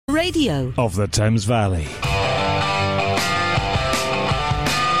radio of the Thames Valley.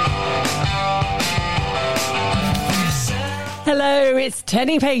 Hello, it's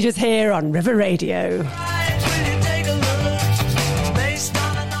Turning Pages here on River Radio.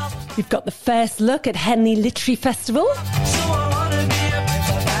 We've got the first look at Henley Literary Festival.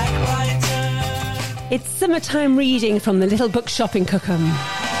 It's summertime reading from the Little Bookshop in Cookham.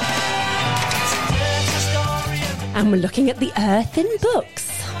 And we're looking at the earth in books.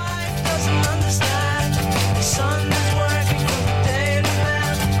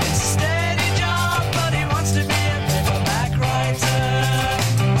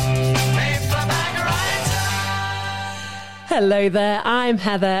 Hello there, I'm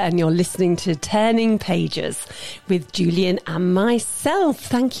Heather and you're listening to Turning Pages with Julian and myself.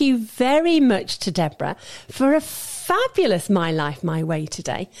 Thank you very much to Deborah for a fabulous My Life, My Way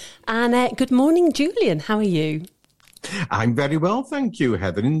today. And good morning, Julian. How are you? I'm very well, thank you,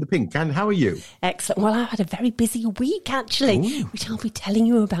 Heather, in the pink. And how are you? Excellent. Well, I've had a very busy week, actually, which I'll be telling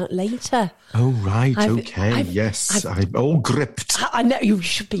you about later. Oh, right. Yes. I'm all gripped. I know, you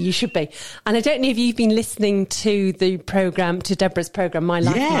should be. And I don't know if you've been listening to the programme, to Deborah's programme, My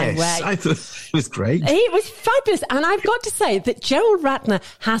Life, My Way. Yes, I thought it was great. It was fabulous. And I've got to say that Gerald Ratner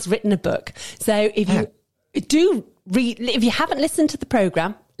has written a book. So if you do read, if you haven't listened to the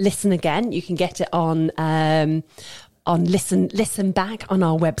programme, listen again. You can get it on Listen Back on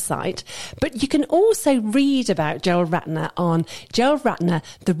our website. But you can also read about Gerald Ratner on Gerald Ratner,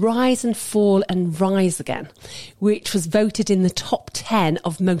 The Rise and Fall and Rise Again, which was voted in the top 10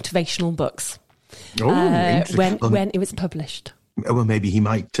 of motivational books when it was published. Well, maybe he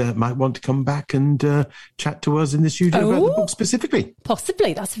might want to come back and chat to us in the studio about the book specifically.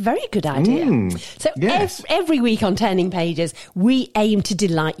 Possibly. That's a very good idea. Every week on Turning Pages, we aim to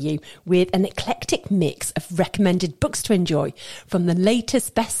delight you with an eclectic mix of recommended books to enjoy, from the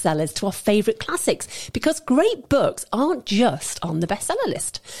latest bestsellers to our favourite classics, because great books aren't just on the bestseller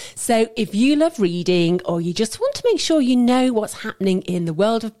list. So if you love reading or you just want to make sure you know what's happening in the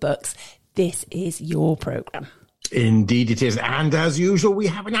world of books, this is your programme. Indeed it is. And as usual, we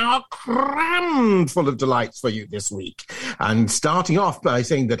have an hour crammed full of delights for you this week. And starting off by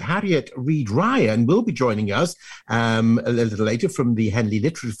saying that Harriet Reid Ryan will be joining us a little later from the Henley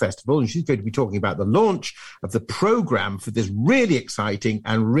Literary Festival. And she's going to be talking about the launch of the programme for this really exciting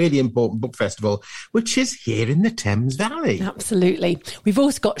and really important book festival, which is here in the Thames Valley. Absolutely. We've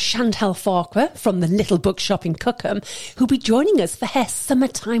also got Chantal Farquhar from the Little Bookshop in Cookham, who'll be joining us for her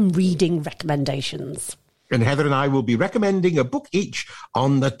summertime reading recommendations. And Heather and I will be recommending a book each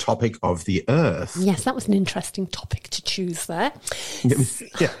on the topic of the earth. Yes, that was an interesting topic to choose there.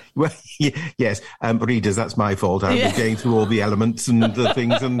 Yes. Readers, that's my fault. I was going through all the elements and the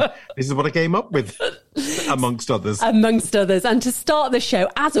things, and this is what I came up with, amongst others. Amongst others. And to start the show,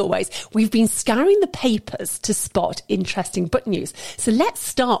 as always, we've been scouring the papers to spot interesting book news. So let's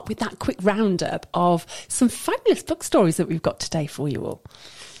start with that quick roundup of some fabulous book stories that we've got today for you all.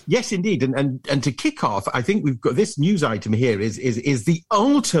 Yes, indeed. And to kick off, I think we've got this news item here is the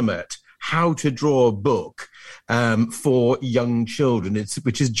ultimate how to draw a book for young children,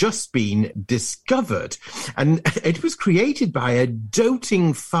 which has just been discovered. And it was created by a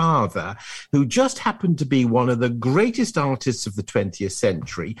doting father who just happened to be one of the greatest artists of the 20th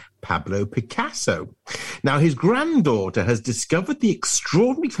century, Pablo Picasso. Now, his granddaughter has discovered the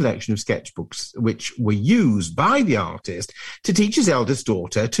extraordinary collection of sketchbooks which were used by the artist to teach his eldest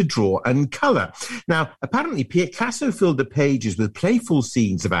daughter to draw and colour. Now, apparently, Picasso filled the pages with playful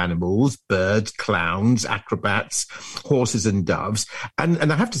scenes of animals, birds, clowns, acrobats, horses and doves.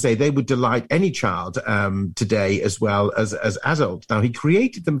 And I have to say, they would delight any child today as well as adults. Now, he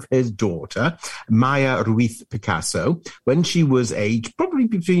created them for his daughter, Maya Ruiz Picasso, when she was aged probably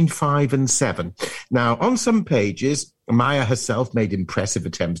between 5 and 7. Now, on some pages, Maya herself made impressive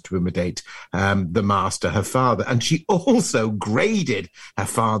attempts to imitate the master, her father, and she also graded her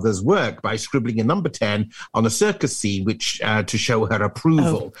father's work by scribbling a number 10 on a circus scene, which to show her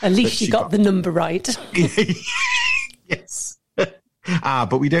approval. At least she got the number right. Yes.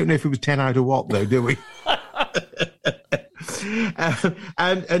 But we don't know if it was 10 out of what, though, do we?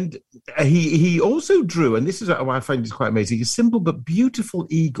 And he also drew, and this is what I find is quite amazing, simple but beautiful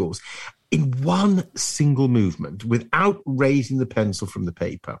eagles in one single movement without raising the pencil from the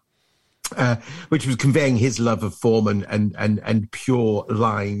paper. which was conveying his love of form and pure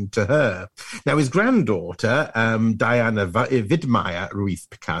line to her. Now, his granddaughter, Diana Widmeier Ruiz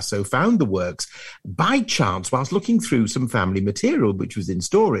Picasso, found the works by chance whilst looking through some family material which was in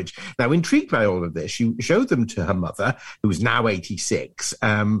storage. Now, intrigued by all of this, she showed them to her mother, who was now 86,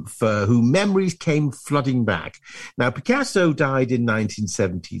 for whom memories came flooding back. Now, Picasso died in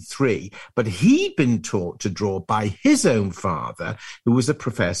 1973, but he'd been taught to draw by his own father, who was a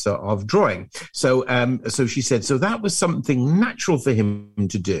professor of drawing. So she said, so that was something natural for him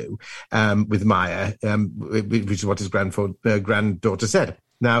to do with Maya, which is what his granddaughter said.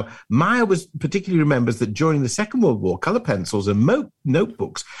 Now, Meyer particularly remembers that during the Second World War, colour pencils and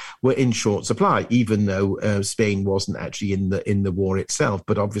notebooks were in short supply, even though Spain wasn't actually in the war itself.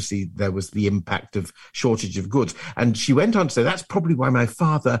 But obviously, there was the impact of shortage of goods. And she went on to say, that's probably why my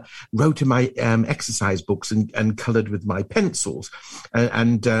father wrote in my exercise books and coloured with my pencils.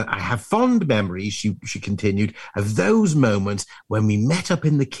 And I have fond memories, she continued, of those moments when we met up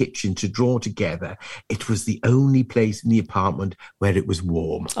in the kitchen to draw together. It was the only place in the apartment where it was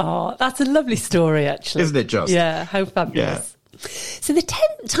warm. Oh, that's a lovely story, actually. Isn't it just? Yeah, how fabulous. Yeah. So the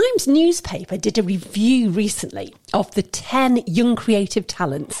Times newspaper did a review recently of the 10 young creative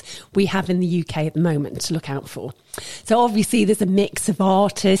talents we have in the UK at the moment to look out for. So obviously there's a mix of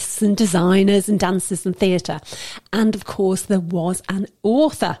artists and designers and dancers and theatre. And of course there was an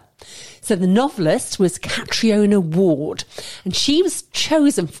author. So the novelist was Catriona Ward, and she was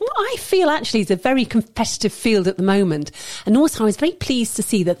chosen for what I feel actually is a very competitive field at the moment. And also I was very pleased to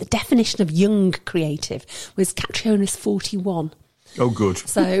see that the definition of young creative was Catriona's 41. Oh, good.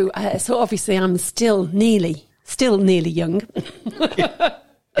 So obviously I'm still nearly young.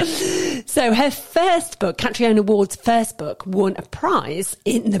 So her first book, Catriona Ward's first book, won a prize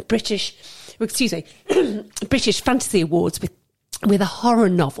in the British Fantasy Awards with a horror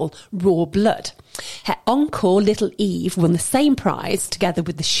novel, Raw Blood. Her encore, Little Eve, won the same prize together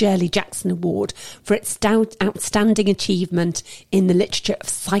with the Shirley Jackson Award for its outstanding achievement in the literature of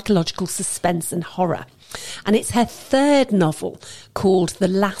psychological suspense and horror. And it's her third novel, called The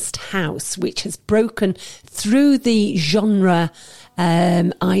Last House, which has broken through the genre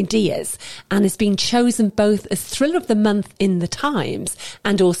ideas and has been chosen both as Thriller of the Month in the Times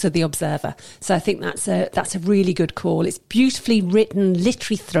and also The Observer. So I think that's a really good call. It's beautifully written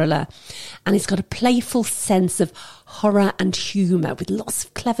literary thriller, and it's got a playful sense of horror and humour with lots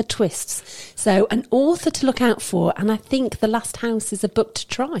of clever twists. So an author to look out for, and I think The Last House is a book to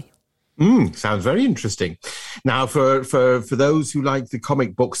try. Sounds very interesting. Now, for those who like the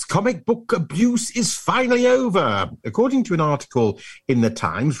comic books, comic book abuse is finally over. According to an article in the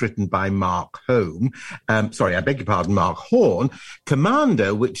Times written by Mark Horn,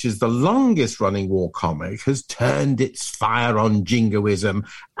 Commando, which is the longest running war comic, has turned its fire on jingoism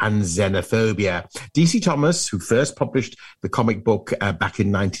and xenophobia. DC Thomas, who first published the comic book back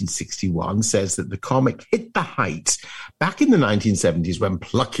in 1961, says that the comic hit the heights back in the 1970s when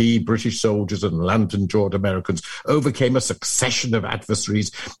plucky British soldiers and lantern-jawed Americans overcame a succession of adversaries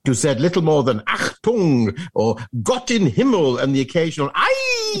who said little more than Achtung or Gott in Himmel and the occasional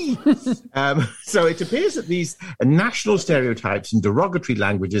Ei! So it appears that these national stereotypes and derogatory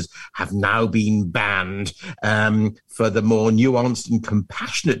languages have now been banned for the more nuanced and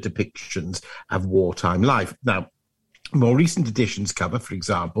compassionate depictions of wartime life. Now, more recent editions cover, for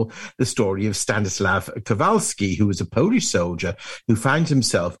example, the story of Stanislav Kowalski, who was a Polish soldier who found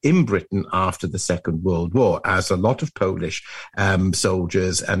himself in Britain after the Second World War, as a lot of Polish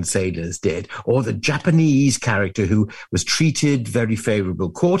soldiers and sailors did, or the Japanese character who was treated very favourable,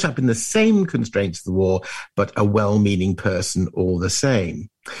 caught up in the same constraints of the war, but a well-meaning person all the same.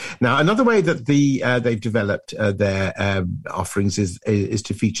 Now, another way that they've developed their offerings is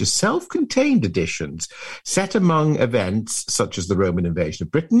to feature self-contained editions set among events such as the Roman invasion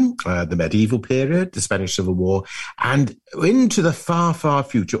of Britain, the medieval period, the Spanish Civil War, and into the far, far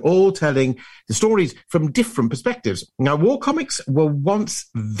future, all telling the stories from different perspectives. Now, war comics were once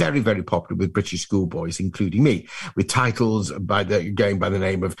very, very popular with British schoolboys, including me, with titles going by the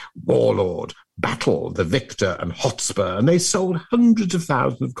name of Warlord, Battle, The Victor, and Hotspur, and they sold hundreds of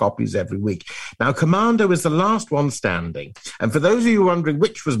thousands of copies every week. Now, Commando is the last one standing, and for those of you wondering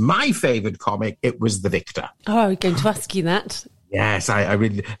which was my favourite comic, it was The Victor. Oh, I was going to ask you that. Yes, I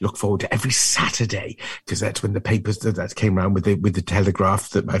really look forward to every Saturday, because that's when the papers that came around with the Telegraph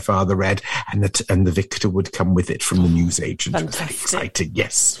that my father read, and the Victor would come with it from the newsagent. Fantastic. Exciting,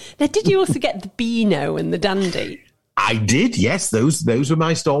 yes. Now, did you also get the Beano and the Dandy? I did, yes. Those were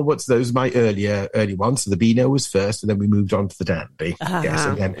my stalwarts. Those were my early ones. So the Beano was first, and then we moved on to the Dandy. Yes,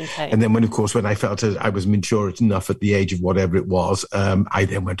 and then when I felt I was mature enough at the age of whatever it was, I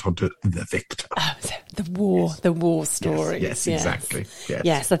then went on to the Victor. Oh, so the war story. Yes, exactly.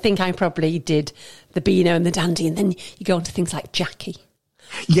 Yes, I think I probably did the Beano and the Dandy, and then you go on to things like Jackie.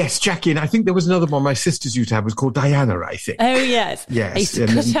 Yes, Jackie, and I think there was another one my sisters used to have, was called Diana, I think. Oh, yes. Yes. I used to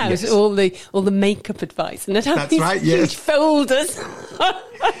cut out all the makeup advice, and I'd have these huge folders.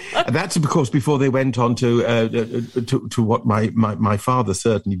 And that's, of course, before they went on to what my father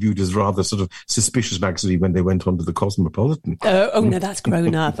certainly viewed as rather sort of suspicious magazine when they went on to the Cosmopolitan. Oh no, that's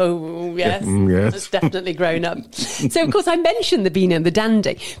grown up. Oh, yes. Yes. That's definitely grown up. So, of course, I mentioned the Beano and the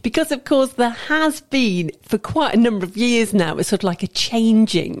Dandy because, of course, there has been, for quite a number of years now, it's sort of like a changing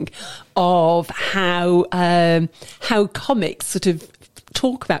of how comics sort of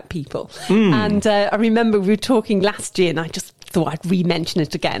talk about people. And I remember we were talking last year, and I just thought I'd re-mention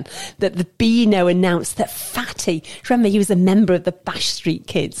it again, that the Beano announced that Fatty, remember he was a member of the Bash Street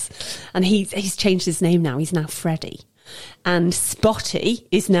Kids, and he's changed his name now, he's now Freddie. And Spotty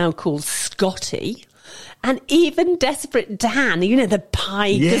is now called Scotty. And even Desperate Dan, you know, the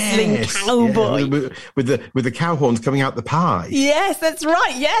pie-whistling cowboy. Yeah, with the cow horns coming out the pie. Yes, that's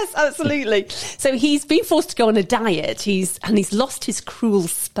right. Yes, absolutely. So he's been forced to go on a diet. He's lost his cruel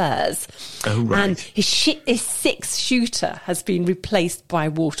spurs. Oh, right. And his 6-shooter has been replaced by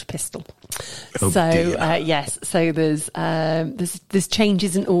a water pistol. Oh, so, dear. yes, so there's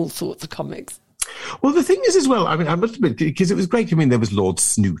changes in all sorts of comics. Well, the thing is as well, I mean, I must admit, because it was great. I mean, there was Lord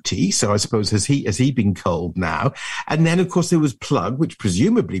Snooty, so I suppose has he been culled now? And then, of course, there was Plug, which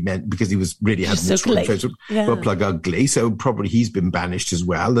presumably meant because he was really had an extraordinary face, well, Plug ugly, so probably he's been banished as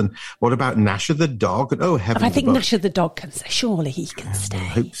well. And what about Gnasher the dog? And heaven! I think Gnasher the dog can stay. Surely he can stay. I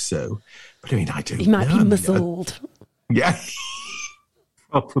hope so, but I mean, I don't. He might be muzzled. Yeah.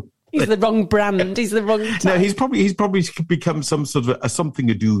 He's the wrong brand. He's the wrong type. No, he's probably become some sort of a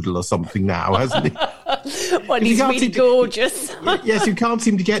doodle or something now, hasn't he? Well, he's really gorgeous. Yes, you can't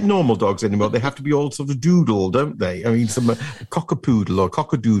seem to get normal dogs anymore. They have to be all sort of doodle, don't they? I mean, some cockapoodle or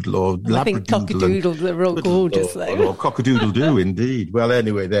cockadoodle or labradoodle. I think cockadoodles are all gorgeous, though. Or cockadoodle do, indeed. Well,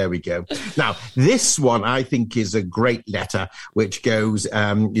 anyway, there we go. Now, this one I think is a great letter, which goes, poke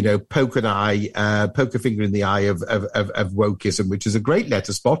a finger in the eye of wokeism, which is a great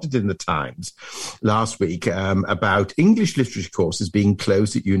letter spotted in the Times last week about English literature courses being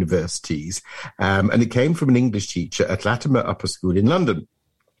closed at universities. And it came from an English teacher at Latimer Upper School in London.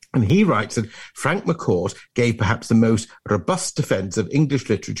 And he writes that Frank McCourt gave perhaps the most robust defence of English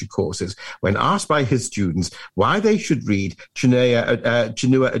literature courses when asked by his students why they should read Chinua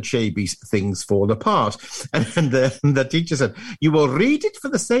Achebe's Things Fall Apart. And the teacher said, "You will read it for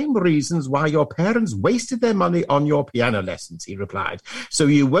the same reasons why your parents wasted their money on your piano lessons," he replied. "So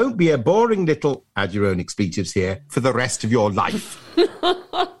you won't be a boring little," add your own expletives here, "for the rest of your life."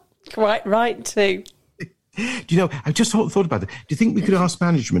 Quite right, too. Do you know, I just thought about it. Do you think we could ask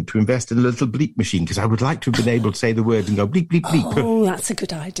management to invest in a little bleep machine? Because I would like to have been able to say the words and go bleep, bleep, bleep. Oh, that's a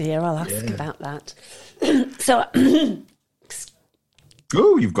good idea. I'll ask about that.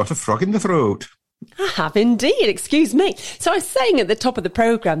 Oh, you've got a frog in the throat. I have indeed, excuse me. So I was saying at the top of the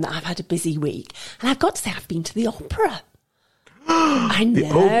programme that I've had a busy week. And I've got to say I've been to the opera. I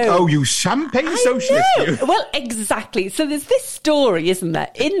know. Oh, you champagne socialist. You. Well, exactly. So there's this story, isn't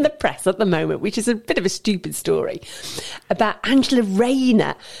there, in the press at the moment, which is a bit of a stupid story, about Angela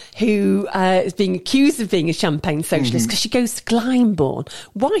Rayner, who is being accused of being a champagne socialist because she goes to Glyndebourne.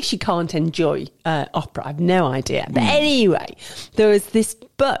 Why she can't enjoy opera, I've no idea. But anyway, there was this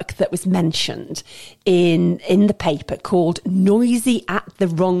book that was mentioned in the paper called Noisy at the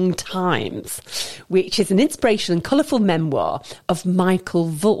Wrong Times, which is an inspirational and colourful memoir of Michael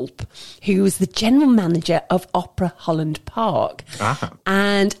Vulp, who was the general manager of Opera Holland Park.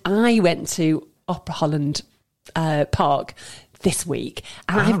 And I went to Opera Holland Park this week,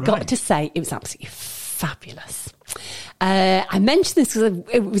 and I've got to say it was absolutely fabulous. I mentioned this because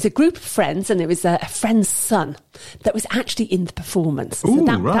it was a group of friends, and it was a friend's son that was actually in the performance. So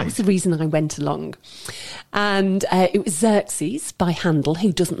that was the reason I went along. And it was Xerxes by Handel.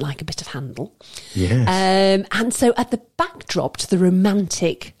 Who doesn't like a bit of Handel? Yes. And so at the backdrop to the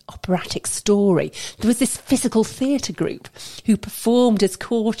romantic operatic story, there was this physical theatre group who performed as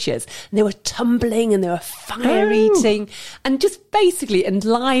courtiers, and they were tumbling and they were fire eating and just basically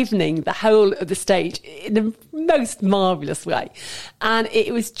enlivening the whole of the stage in the most marvellous way. And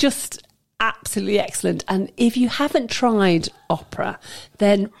it was just absolutely excellent. And if you haven't tried opera,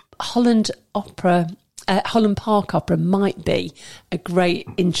 then Holland Opera Holland Park Opera might be a great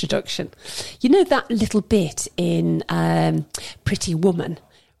introduction. You know that little bit in Pretty Woman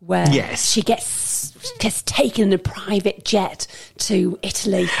where she gets taken in a private jet to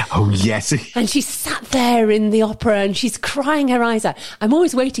Italy. Oh, yes. And she's sat there in the opera and she's crying her eyes out. I'm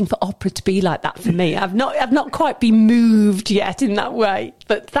always waiting for opera to be like that for me. I've not quite been moved yet in that way,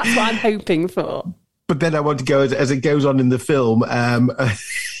 but that's what I'm hoping for. But then I want to go as it goes on in the film.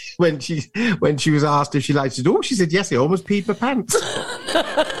 When she was asked if she liked it, she said yes. I almost peed my pants.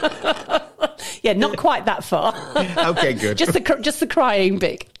 Yeah, not quite that far. Okay, good. Just the crying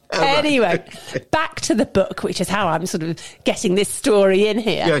bit. Anyway, back to the book, which is how I'm sort of getting this story in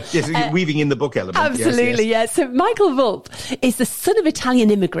here. Yes, weaving in the book element. Absolutely, yes. So Michael Vulp is the son of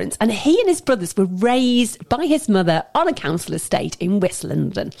Italian immigrants, and he and his brothers were raised by his mother on a council estate in West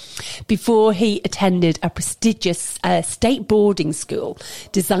London before he attended a prestigious state boarding school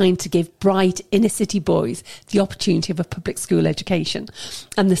designed to give bright inner-city boys the opportunity of a public school education.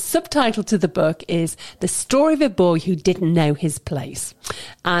 And the subtitle to the book is The Story of a Boy Who Didn't Know His Place.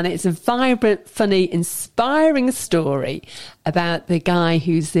 And it's a vibrant, funny, inspiring story about the guy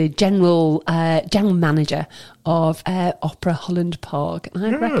who's the general manager of Opera Holland Park. And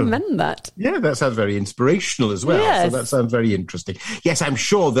I'd recommend that. Yeah, that sounds very inspirational as well. Yes. So that sounds very interesting. Yes, I'm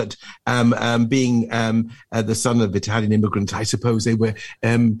sure that being the son of Italian immigrants, I suppose they were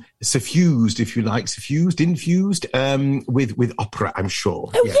infused with opera, I'm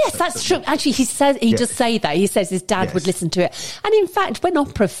sure. Oh, yes, that's true. Actually, he does say that. He says his dad would listen to it. And in fact, when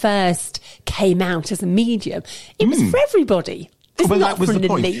opera first came out as a medium, it was for everybody. It's not for an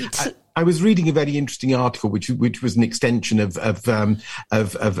elite. I was reading a very interesting article, which was an extension of the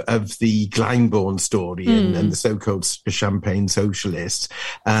Glyndebourne story and the so-called Champagne Socialists.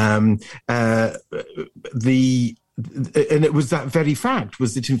 And it was that very fact,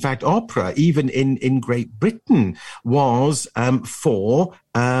 was that in fact opera, even in Great Britain, was for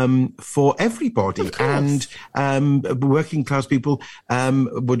everybody, and working class people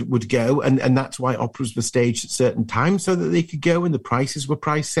would go, and that's why operas were staged at certain times so that they could go, and the prices were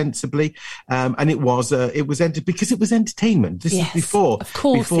priced sensibly, and it was because it was entertainment. This is before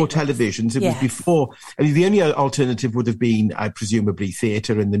televisions. It was before, and the only alternative would have been presumably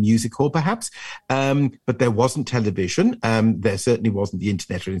theatre and the music hall, perhaps, but there wasn't television. There certainly wasn't the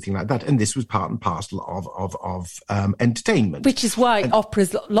internet or anything like that, and this was part and parcel of entertainment, which is why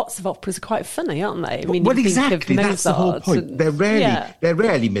lots of operas are quite funny, aren't they? I mean, exactly. That's the whole point. They're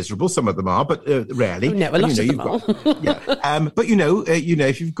rarely miserable. Some of them are, but rarely. Oh, no, a lot of them are. But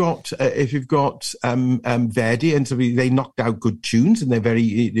if you've got Verdi, and so they knocked out good tunes, and they're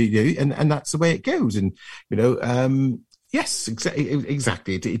very, and that's the way it goes. And yes,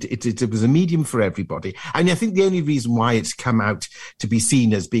 exactly. It was a medium for everybody. And I think the only reason why it's come out to be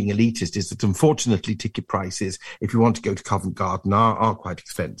seen as being elitist is that, unfortunately, ticket prices, if you want to go to Covent Garden, are quite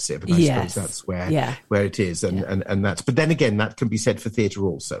expensive. And I suppose that's where it is. And that's, but then again, that can be said for theatre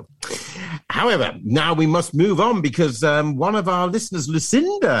also. However, now we must move on, because one of our listeners,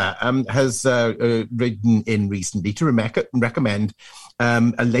 Lucinda, has written in recently to recommend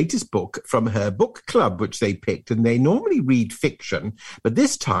a latest book from her book club, which they picked, and they normally read fiction, but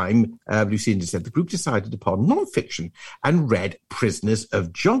this time, Lucinda said, the group decided upon non-fiction and read Prisoners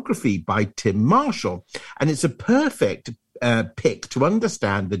of Geography by Tim Marshall, and it's a perfect pick to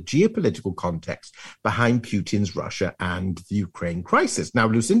understand the geopolitical context behind Putin's Russia and the Ukraine crisis. Now,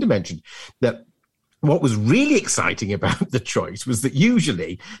 Lucinda mentioned that what was really exciting about the choice was that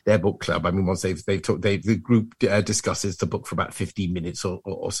usually their book club, I mean, once the group discusses the book for about 15 minutes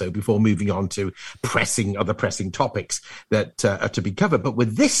or so before moving on to other pressing topics that are to be covered. But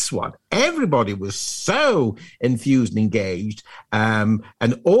with this one, everybody was so enthused and engaged, and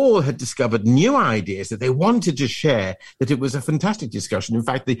all had discovered new ideas that they wanted to share, that it was a fantastic discussion. In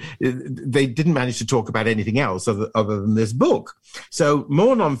fact, they didn't manage to talk about anything else other than this book. So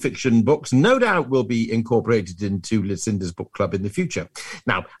more non-fiction books, no doubt, will be incorporated into Lucinda's book club in the future.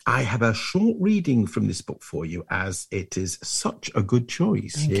 Now, I have a short reading from this book for you, as it is such a good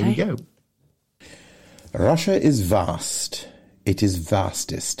choice. Okay. Here we go. Russia is vast. It is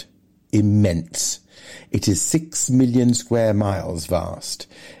vastest. Immense. It is 6 million square miles vast.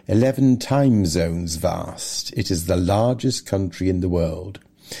 11 time zones vast. It is the largest country in the world.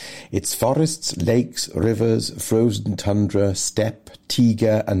 Its forests, lakes, rivers, frozen tundra, steppe,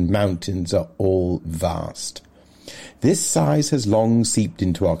 taiga and mountains are all vast. This size has long seeped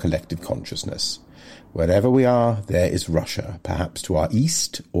into our collective consciousness. Wherever we are, there is Russia, perhaps to our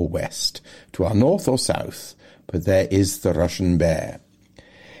east or west, to our north or south, but there is the Russian bear.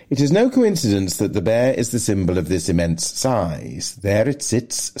 It is no coincidence that the bear is the symbol of this immense size. There it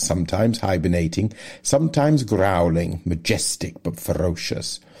sits, sometimes hibernating, sometimes growling, majestic but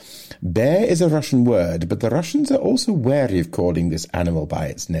ferocious. Bear is a Russian word, but the Russians are also wary of calling this animal by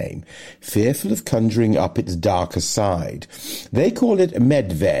its name, fearful of conjuring up its darker side. They call it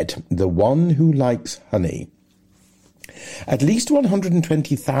medved, the one who likes honey. At least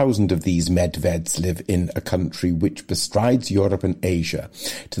 120,000 of these medveds live in a country which bestrides Europe and Asia.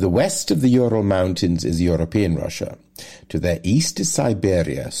 To the west of the Ural Mountains is European Russia. To their east is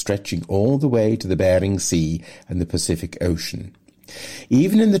Siberia, stretching all the way to the Bering Sea and the Pacific Ocean.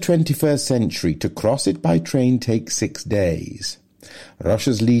 Even in the 21st century, to cross it by train takes 6 days.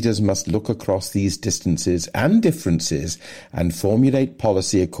 Russia's leaders must look across these distances and differences and formulate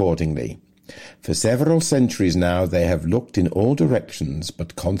policy accordingly. For several centuries now, they have looked in all directions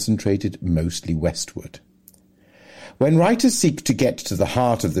but concentrated mostly westward. When writers seek to get to the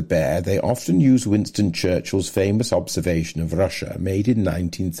heart of the bear, they often use Winston Churchill's famous observation of Russia, made in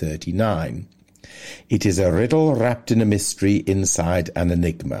 1939. It is a riddle wrapped in a mystery inside an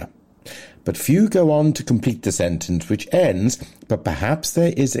enigma. But few go on to complete the sentence, which ends, but perhaps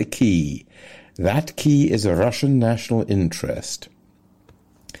there is a key. That key is a Russian national interest.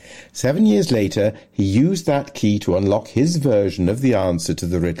 7 years later, he used that key to unlock his version of the answer to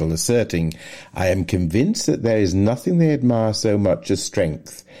the riddle, asserting, "I am convinced that there is nothing they admire so much as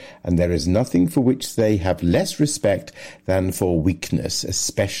strength, and there is nothing for which they have less respect than for weakness,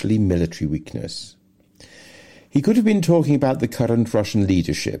 especially military weakness." He could have been talking about the current Russian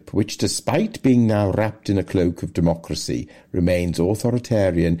leadership, which, despite being now wrapped in a cloak of democracy, remains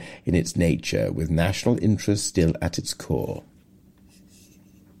authoritarian in its nature, with national interest still at its core.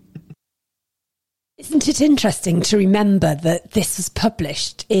 Isn't it interesting to remember that this was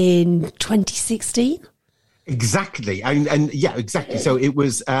published in 2016? Exactly, and yeah, exactly. So it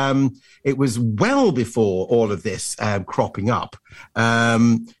was well before all of this cropping up.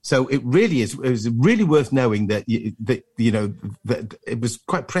 So it really is. It was really worth knowing that that it was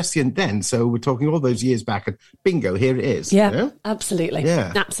quite prescient then. So we're talking all those years back, and bingo, here it is. Yeah, you know? absolutely.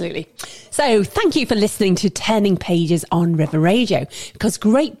 Yeah, absolutely. So thank you for listening to Turning Pages on River Radio, because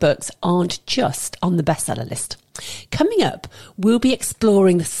great books aren't just on the bestseller list. Coming up, we'll be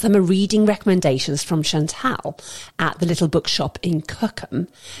exploring the summer reading recommendations from Chantal at the Little Bookshop in Cookham,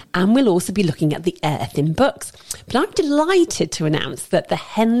 and we'll also be looking at the Earth in Books. But I'm delighted to announce that the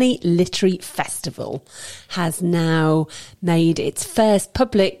Henley Literary Festival has now made its first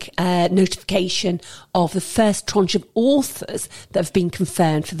public notification of the first tranche of authors that have been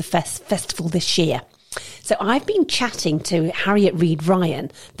confirmed for the festival this year. So I've been chatting to Harriet Reid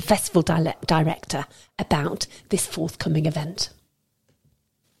Ryan, the festival director, about this forthcoming event.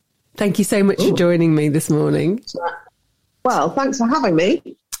 Thank you so much for joining me this morning. Well, thanks for having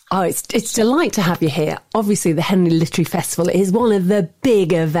me. Oh, it's a delight to have you here. Obviously, the Henley Literary Festival is one of the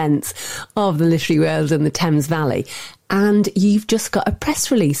big events of the literary world in the Thames Valley. And you've just got a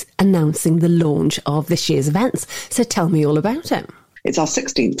press release announcing the launch of this year's events. So tell me all about it. It's our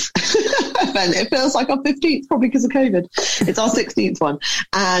 16th event. It feels like our 15th, probably because of COVID. It's our 16th one.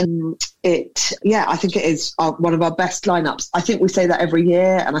 And I think it is one of our best lineups. I think we say that every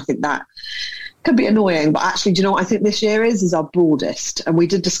year, and I think that can be annoying, but actually, do you know what I think this year is our broadest? And we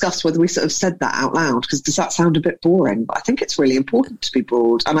did discuss whether we sort of said that out loud, because does that sound a bit boring? But I think it's really important to be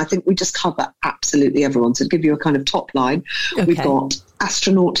broad. And I think we just cover absolutely everyone. So to give you a kind of top line, We've got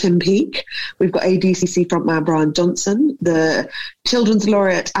astronaut Tim Peake, we've got ADCC frontman Brian Johnson, the Children's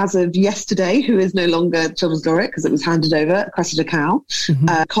Laureate as of yesterday, who is no longer Children's Laureate because it was handed over, Cressida Cowell,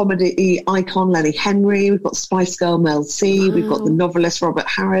 comedy icon Lenny Henry, we've got Spice Girl Mel C, We've got the novelist Robert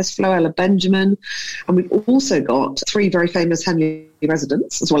Harris, Floella Benjamin, and we've also got 3 very famous Henley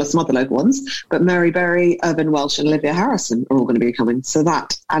residents, as well as some other local ones, but Mary Berry, Irvin Welsh and Olivia Harrison are all going to be coming. So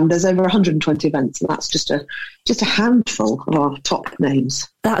that, and there's over 120 events, and that's just a handful of our top names.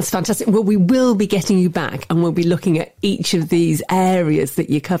 That's fantastic. Well, we will be getting you back and we'll be looking at each of these areas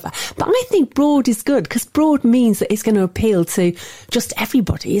that you cover. But I think broad is good, because broad means that it's going to appeal to just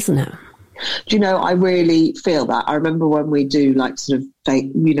everybody, isn't it? Do you know, I really feel that. I remember when we do like sort of,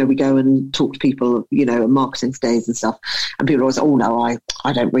 we go and talk to people, at marketing days and stuff, and people are always, oh no,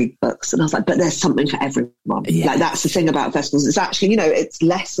 I don't read books. And I was like, but there's something for everyone. Yeah. Like, that's the thing about festivals. It's actually, it's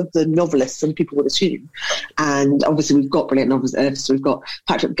less of the novelists than people would assume. And obviously we've got brilliant novelists. We've got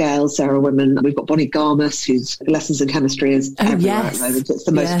Patrick Gale, Sarah Women. We've got Bonnie Garmus, whose Lessons in Chemistry is everywhere at the moment. It's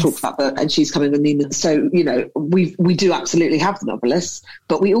the most talked about book, and she's coming with Nina. So, we do absolutely have the novelists,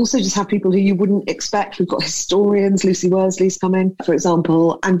 but we also just have people who you wouldn't expect. We've got historians, Lucy Worsley's coming, for example,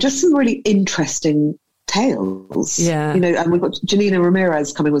 and just some really interesting tales. Yeah. And we've got Janina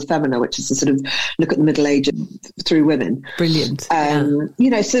Ramirez coming with Femina, which is a sort of look at the middle age through women. Brilliant.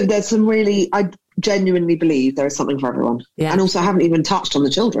 So there's some really, I genuinely believe there is something for everyone. Yeah. And also I haven't even touched on the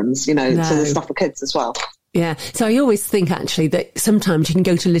children's, so there's stuff for kids as well. Yeah. So I always think actually that sometimes you can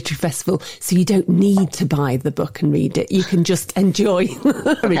go to a literary festival so you don't need to buy the book and read it. You can just enjoy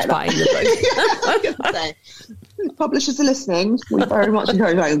buying the book. Publishers are listening. We very much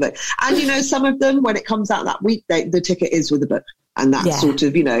encourage buying the book. And, some of them, when it comes out that week, the ticket is with the book. And that's sort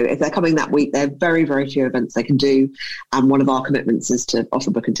of, if they're coming that week, there are very, very few events they can do. And one of our commitments is to offer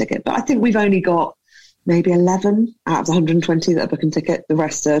book and ticket. But I think we've only got maybe 11 out of the 120 that are book and ticket. The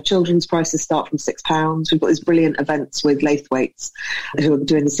rest are children's prices start from £6. We've got these brilliant events with Laithwaites who are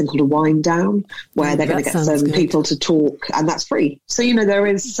doing this thing called a wind down, where they're going to get some people to talk, and that's free. So, there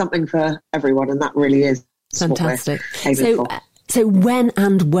is something for everyone, and that really is fantastic. So when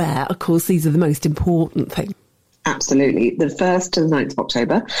and where, of course, these are the most important things. Absolutely. The 1st to the 9th of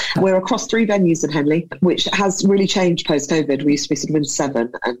October. We're across 3 venues in Henley, which has really changed post-COVID. We used to be sort of in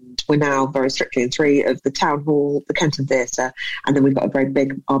 7, and we're now very strictly in 3 of the Town Hall, the Kenton Theatre, and then we've got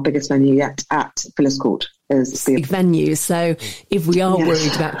our biggest venue yet at Phyllis Court. Big venue. So if we are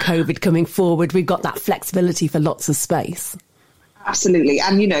worried about COVID coming forward, we've got that flexibility for lots of space. Absolutely.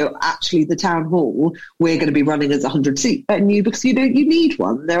 And, actually the Town Hall, we're going to be running as a 100-seat venue because, you need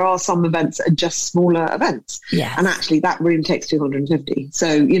one. There are some events that are just smaller events. Yes. And actually that room takes 250.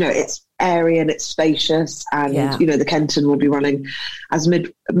 So, it's airy and it's spacious, and, the Kenton will be running as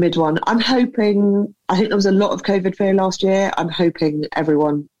mid one. I think there was a lot of COVID fear last year. I'm hoping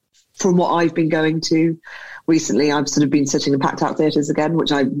everyone, from what I've been going to recently, I've sort of been sitting in packed out theatres again,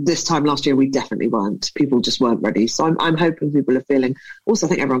 which this time last year we definitely weren't. People just weren't ready. So I'm hoping people are feeling. Also, I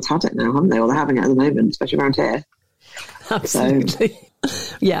think everyone's had it now, haven't they? Or they're having it at the moment, especially around here. Absolutely.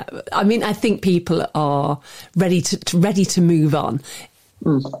 So. Yeah. I mean, I think people are ready to move on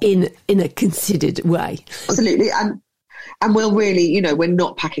in a considered way. Absolutely. And we'll really, we're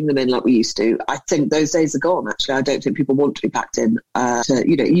not packing them in like we used to. I think those days are gone, actually. I don't think people want to be packed in.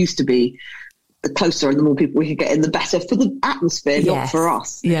 It used to be the closer and the more people we could get in, the better for the atmosphere, not for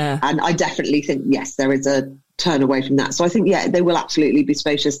us. Yeah. And I definitely think, yes, there is a turn away from that. So I think, they will absolutely be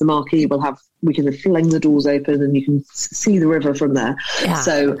spacious. The marquee we can fling the doors open and you can see the river from there. Yeah,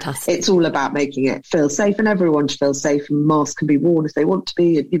 so fantastic. It's all about making it feel safe and everyone to feel safe, and masks can be worn if they want to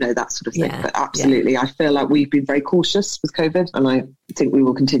be, that sort of thing. Yeah, but absolutely, I feel like we've been very cautious with COVID, and I think we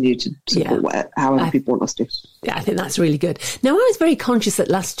will continue to support however people want us to. Yeah, I think that's really good. Now, I was very conscious that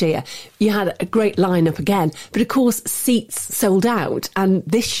last year you had a great lineup again, but of course seats sold out. And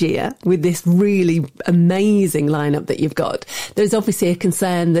this year, with this really amazing lineup that you've got, there's obviously a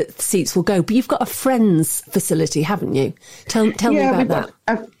concern that seats will go. But you've got a Friends facility, haven't you? Tell me about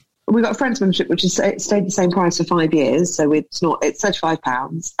that. We've got a Friends membership, which has stayed the same price for 5 years. So it's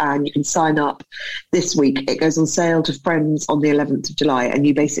 £35, and you can sign up this week. It goes on sale to Friends on the 11th of July, and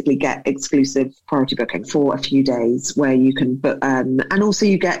you basically get exclusive priority booking for a few days where you can book. And also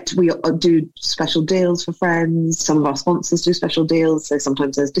we do special deals for Friends. Some of our sponsors do special deals. So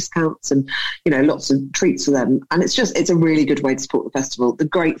sometimes there's discounts and, lots of treats for them. And it's a really good way to support the festival. The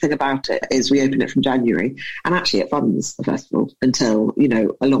great thing about it is we open it from January, and actually it funds the festival until,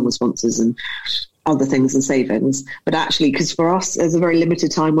 along with sponsors and other things and savings. But actually, because for us, there's a very limited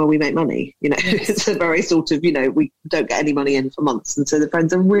time where we make money. It's a very sort of, we don't get any money in for months. And so the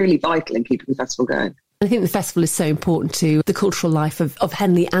Friends are really vital in keeping the festival going. I think the festival is so important to the cultural life of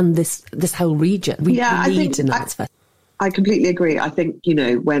Henley and this whole region. We need a nice festival. I completely agree. I think,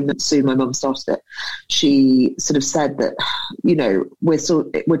 when Sue, my mum, started it, she sort of said that,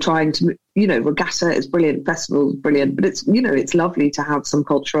 we're trying to, Regatta is brilliant, festival is brilliant, but it's, it's lovely to have some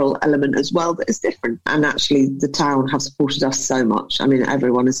cultural element as well that is different. And actually the town have supported us so much. I mean,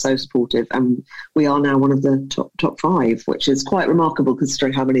 everyone is so supportive, and we are now one of the top 5, which is quite remarkable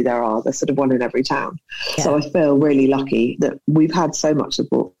considering how many there are. There's sort of one in every town. Yeah. So I feel really lucky that we've had so much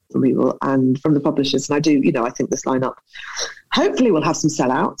support from people and from the publishers. And I do, I think this lineup, hopefully we'll have some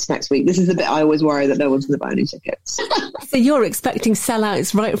sellouts next week. This is the bit I always worry that no one's going to buy any tickets. So you're expecting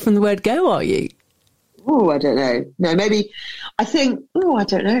sellouts right from the word go, are you? Oh, I don't know. No, maybe. I think. Oh, I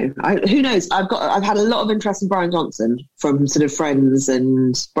don't know. Who knows? I've had a lot of interest in Brian Johnson from sort of Friends,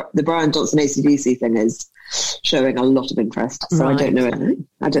 and the Brian Johnson AC/DC thing is showing a lot of interest. So right. I don't know.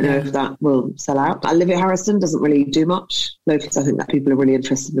 I don't know if that will sell out. Olivia Harrison doesn't really do much. No, because I think that people are really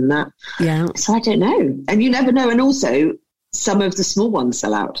interested in that. Yeah. So I don't know. And you never know. And also, some of the small ones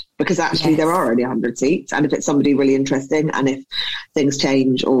sell out because actually there are only 100 seats. And if it's somebody really interesting and if things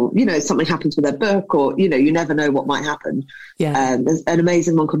change or, something happens with their book or, you never know what might happen. Yeah. There's an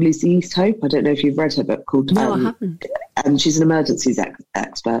amazing one called Lucy Easthope. I don't know if you've read her book called... No, I haven't. And she's an emergencies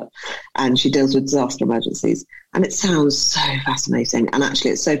expert and she deals with disaster emergencies. And it sounds so fascinating. And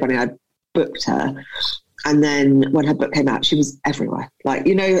actually it's so funny. I booked her. And then when her book came out, she was everywhere.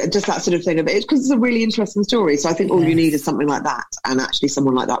 Just that sort of thing of it, because it's a really interesting story. So I think all you need is something like that. And actually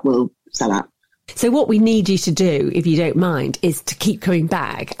someone like that will sell out. So what we need you to do, if you don't mind, is to keep coming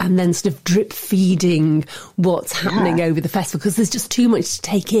back and then sort of drip feeding what's happening over the festival, because there's just too much to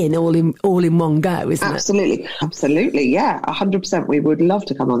take in all in one go, isn't it? Absolutely. Yeah, 100%. We would love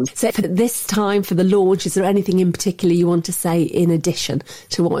to come on. So for this time, for the launch, is there anything in particular you want to say in addition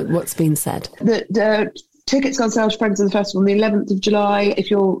to what's been said? The tickets go on sale to Friends of the Festival on the 11th of July. If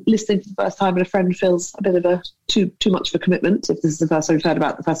you're listening for the first time and a friend feels a bit of too much of a commitment, if this is the first time you've heard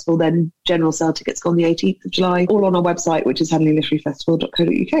about the festival, then general sale tickets go on the 18th of July, all on our website, which is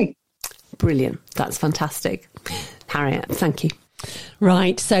henleyliterary.co.uk. Brilliant. That's fantastic. Harriet, thank you.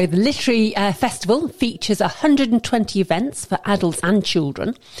 Right, so the Literary Festival features 120 events for adults and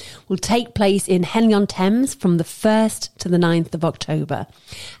children. Will take place in Henley-on-Thames from the 1st to the 9th of October.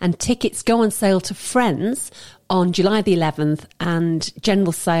 And tickets go on sale to Friends on July the 11th and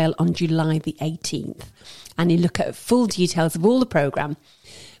general sale on July the 18th. And you look at full details of all the programme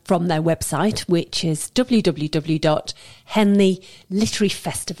from their website, which is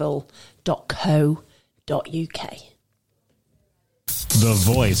www.henleyliteraryfestival.co.uk. The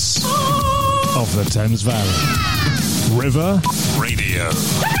voice of the Thames Valley. River Radio.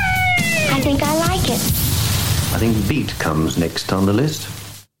 I think I like it. I think Beat comes next on the list.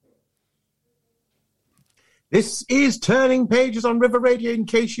 This is Turning Pages on River Radio, in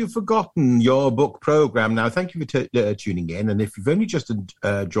case you've forgotten your book programme. Now, thank you for tuning in. And if you've only just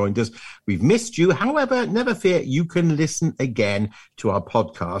joined us, we've missed you. However, never fear, you can listen again to our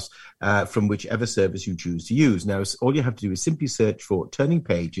podcast from whichever service you choose to use. Now, all you have to do is simply search for Turning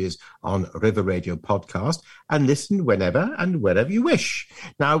Pages on River Radio Podcast and listen whenever and wherever you wish.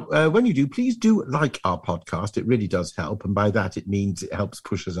 Now, when you do, please do like our podcast. It really does help. And by that, it means it helps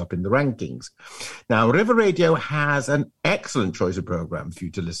push us up in the rankings. Now, River Radio has an excellent choice of programme for you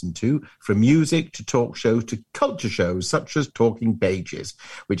to listen to, from music to talk shows to culture shows such as Talking Pages,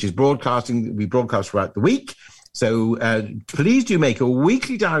 which is we broadcast throughout the week. So please do make a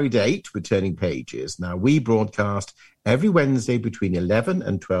weekly diary date with Turning Pages. Now, we broadcast every Wednesday between 11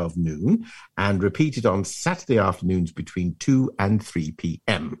 and 12 noon and repeated on Saturday afternoons between 2 and 3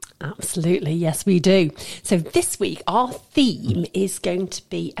 p.m. Absolutely. Yes, we do. So this week, our theme is going to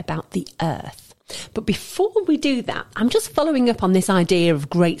be about the earth. But before we do that, I'm just following up on this idea of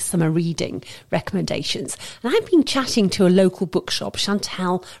great summer reading recommendations. And I've been chatting to a local bookshop,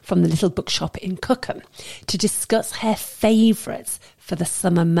 Chantal from the Little Bookshop in Cookham, to discuss her favourites for the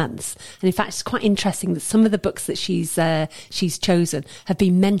summer months. And in fact, it's quite interesting that some of the books that she's chosen have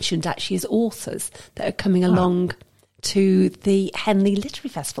been mentioned actually as authors that are coming along to the Henley Literary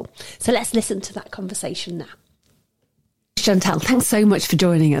Festival. So let's listen to that conversation now. Chantal, thanks so much for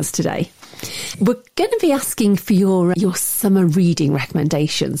joining us today. We're going to be asking for your summer reading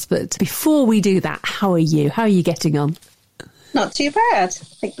recommendations, but before we do that, how are you? How are you getting on? Not too bad.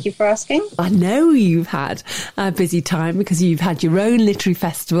 Thank you for asking. I know you've had a busy time because you've had your own literary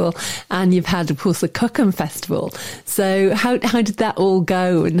festival and you've had, of course, the Cookham Festival. So how did that all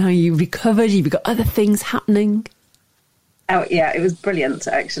go and how you recovered? You've got other things happening? Oh, yeah, it was brilliant,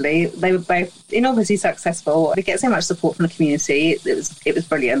 actually. They were both enormously successful. We get so much support from the community. It was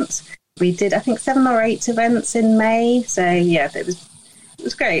brilliant. We did, I think, 7 or 8 events in May. So, yeah, it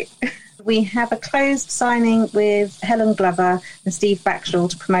was great. We have a closed signing with Helen Glover and Steve Backshall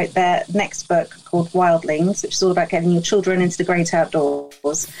to promote their next book called Wildlings, which is all about getting your children into the great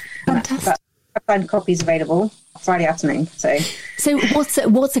outdoors. Fantastic. I've found copies available Friday afternoon. So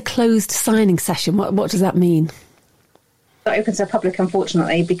what's a closed signing session? What does that mean? Not open to the public,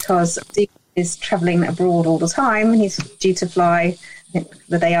 unfortunately, because Steve is travelling abroad all the time and he's due to fly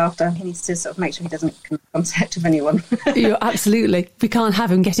the day after. He needs to sort of make sure he doesn't come in contact with anyone. Absolutely. We can't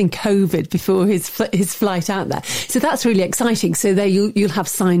have him getting COVID before his flight out there. So that's really exciting. So there you'll have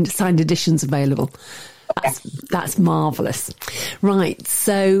signed editions available. That's marvellous. Right,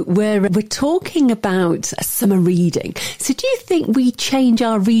 so we're talking about summer reading. So do you think we change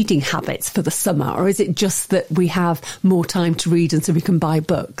our reading habits for the summer, or is it just that we have more time to read and so we can buy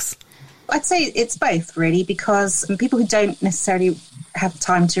books? I'd say it's both, really, because people who don't necessarily have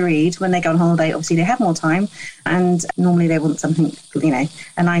time to read, when they go on holiday, obviously they have more time, and normally they want something,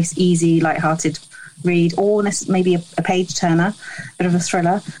 a nice, easy, light-hearted read, or maybe a page turner, a bit of a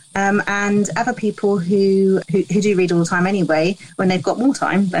thriller, and other people who do read all the time anyway. When they've got more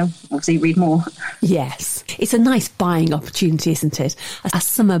time, they'll obviously read more. Yes, it's a nice buying opportunity, isn't it? A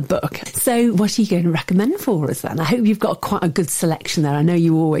summer book. So what are you going to recommend for us then? I hope you've got quite a good selection there. I know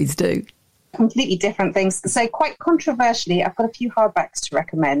you always do. Completely different things. So quite controversially, I've got a few hardbacks to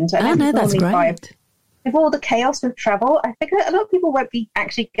recommend. Oh no, that's great. With all the chaos with travel, I figure a lot of people won't be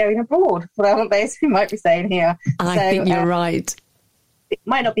actually going abroad for the holidays who might be staying here. I think you're right. It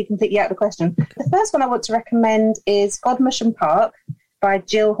might not be completely out of the question. The first one I want to recommend is Godmersham Park by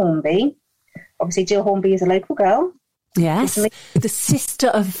Jill Hornby. Obviously, Jill Hornby is a local girl. Yes, the sister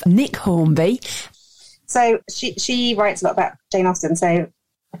of Nick Hornby. So she writes a lot about Jane Austen. So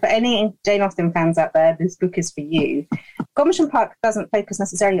for any Jane Austen fans out there, this book is for you. Godmersham Park doesn't focus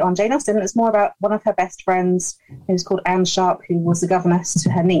necessarily on Jane Austen. It's more about one of her best friends, who's called Anne Sharp, who was the governess to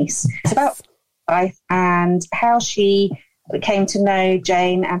her niece. It's about life and how she came to know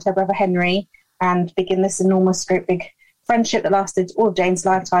Jane and her brother Henry and begin this enormous, great big friendship that lasted all of Jane's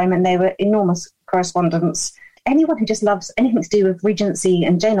lifetime, and they were enormous correspondents. Anyone who just loves anything to do with Regency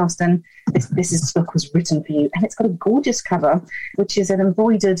and Jane Austen, this book was written for you. And it's got a gorgeous cover, which is an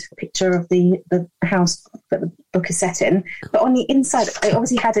embroidered picture of the house that the book is set in. But on the inside, they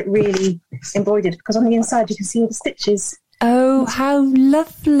obviously had it really embroidered, because on the inside you can see all the stitches. Oh, how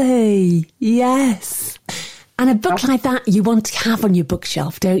lovely. Yes. And a book like that you want to have on your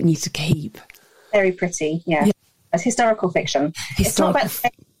bookshelf, don't you, to keep? Very pretty, yeah. It's historical fiction.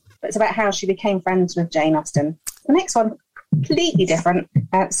 It's about how she became friends with Jane Austen. The next one, completely different,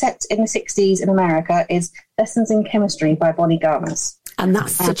 set in the 60s in America, is Lessons in Chemistry by Bonnie Garmus. And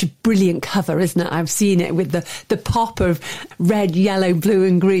that's such a brilliant cover, isn't it? I've seen it with the pop of red, yellow, blue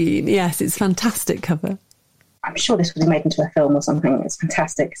and green. Yes, it's a fantastic cover. I'm sure this will be made into a film or something. It's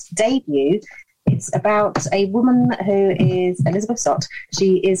fantastic. It's debut. It's about a woman who is Elizabeth Stott.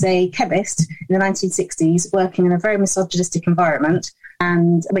 She is a chemist in the 1960s, working in a very misogynistic environment,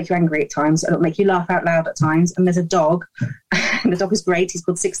 and it'll make you angry at times, and it'll make you laugh out loud at times. And there's a dog, and the dog is great. He's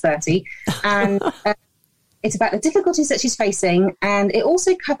called 630. And it's about the difficulties that she's facing. And it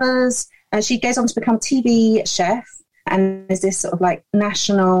also covers, she goes on to become TV chef, and there's this sort of like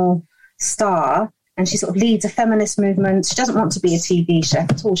national star. And she sort of leads a feminist movement. She doesn't want to be a TV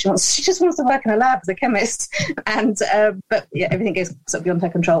chef at all. She just wants to work in a lab as a chemist. And but yeah, everything goes sort of beyond her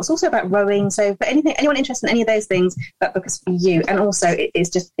control. It's also about rowing. So for anyone interested in any of those things, that book is for you. And also, it's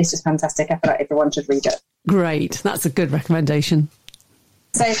just fantastic. I feel like everyone should read it. Great, that's a good recommendation.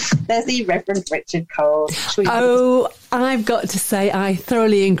 So there's the Reverend Richard Cole. Oh, I've got to say, I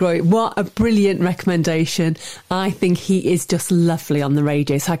thoroughly enjoy it. What a brilliant recommendation. I think he is just lovely on the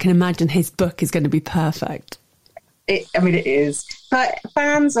radio, so I can imagine his book is going to be perfect. It is. But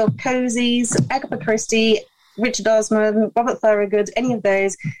fans of cozies, Agatha Christie, Richard Osman, Robert Thorogood, any of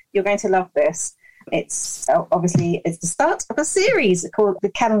those, you're going to love this. It's obviously the start of a series called the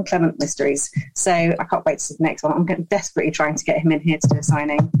Canon Clement Mysteries. So I can't wait to see the next one. I'm desperately trying to get him in here to do a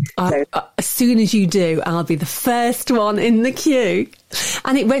signing. As soon as you do, I'll be the first one in the queue.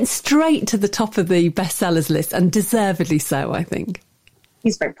 And it went straight to the top of the bestsellers list, and deservedly so, I think.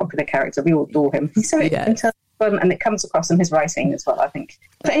 He's a very popular character. We all adore him. He's so intelligent, and it comes across in his writing as well, I think.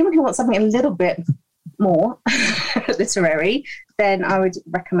 For anyone who wants something a little bit more literary, then I would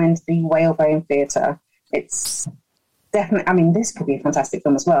recommend the Whalebone Theatre. It's definitely, I mean, this could be a fantastic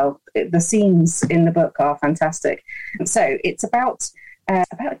film as well. The scenes in the book are fantastic. So it's about a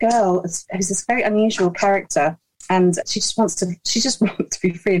girl who's this very unusual character, and she just wants to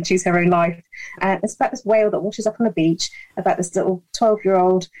be free and choose her own life. And it's about this whale that washes up on the beach, about this little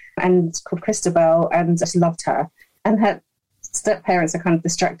 12-year-old and called Christabel, and just loved her. And her step-parents are kind of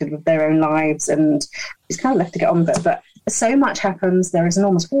distracted with their own lives, and she's kind of left to get on with it. But so much happens. There is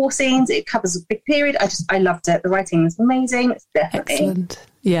enormous war scenes. It covers a big period. I loved it. The writing is amazing. It's definitely excellent.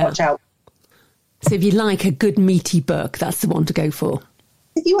 Yeah. Watch out. So if you like a good meaty book, that's the one to go for.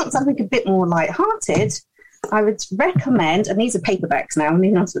 If you want something a bit more light-hearted, I would recommend, and these are paperbacks now, I'm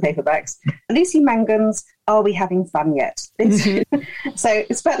moving on to the paperbacks, Lucy Mangan's Are We Having Fun Yet? So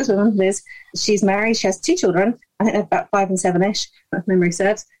it's about this woman, Liz. She's married, she has 2 children, I think they're about 5 and 7-ish, if memory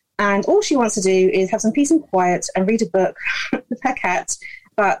serves, and all she wants to do is have some peace and quiet and read a book with her cat,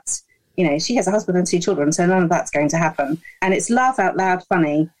 but, you know, she has a husband and 2 children, so none of that's going to happen. And it's laugh out loud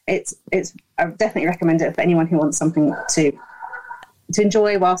funny. I would definitely recommend it for anyone who wants something to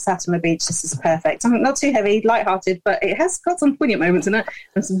enjoy while sat on the beach. This is perfect. Something not too heavy, light-hearted, but it has got some poignant moments in it.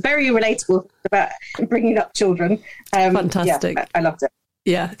 It's very relatable about bringing up children. Fantastic. Yeah, I loved it.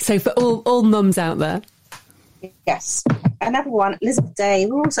 Yeah, so for all mums out there. Yes. Another one, Elizabeth Day.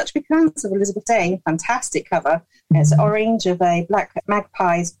 We're all such big fans of Elizabeth Day. Fantastic cover. It's orange with a black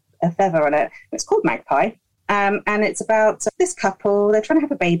magpie's feather on it. It's called Magpie. And it's about this couple. They're trying to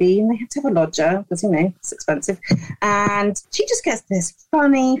have a baby and they have to have a lodger because, it's expensive. And she just gets this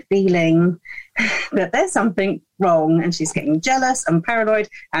funny feeling that there's something wrong and she's getting jealous and paranoid.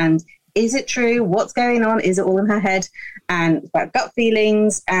 And is it true? What's going on? Is it all in her head? And it's about gut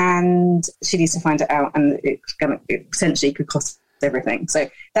feelings, and she needs to find it out, and it potentially could cost everything. So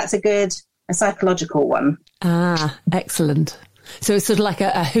that's a psychological one. Ah, excellent. So it's sort of like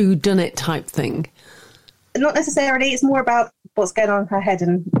a whodunit type thing. Not necessarily. It's more about what's going on in her head,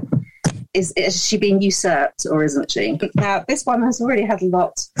 and is she being usurped or isn't she? Now, this one has already had a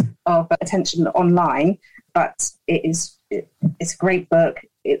lot of attention online, but it's a great book.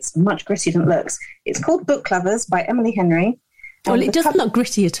 It's much grittier than it looks. It's called Book Lovers by Emily Henry. Well, it doesn't look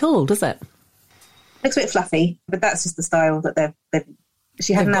gritty at all, does it? Looks a bit fluffy, but that's just the style that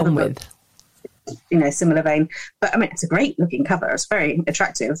she had another book, similar vein. But I mean, it's a great looking cover. It's very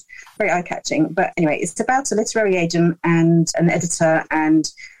attractive, very eye catching. But anyway, it's about a literary agent and an editor, and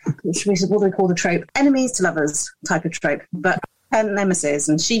what do we call the trope? Enemies to lovers type of trope, but her nemesis,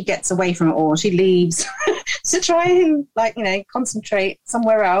 and she gets away from it all. She leaves to try and concentrate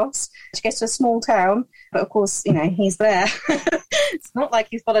somewhere else. She gets to a small town, but of course, he's there. It's not like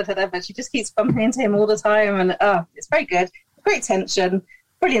he's followed her there, but she just keeps bumping into him all the time, and it's very good. Great tension,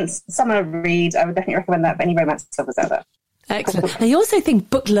 brilliant summer read. I would definitely recommend that for any romance lovers out there. Excellent. I also think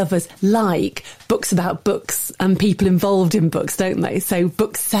book lovers like books about books and people involved in books, don't they? So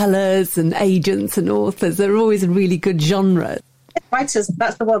booksellers and agents and authors, they're always a really good genre. Writers,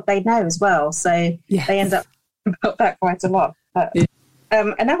 that's the world they know as well, so yes. They end up about that quite a lot. But,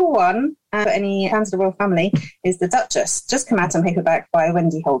 another one for any fans of the royal family is The Duchess, just come out on paperback by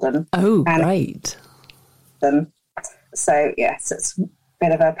Wendy Holden. Oh, great. So yes, it's a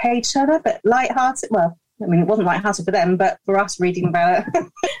bit of a page turner, but light-hearted. Well, I mean, it wasn't light-hearted for them, but for us reading about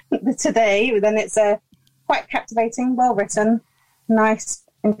it today, then it's quite captivating, well-written, nice,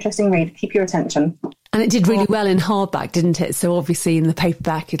 interesting read. Keep your attention. And it did really well in hardback, didn't it? So obviously in the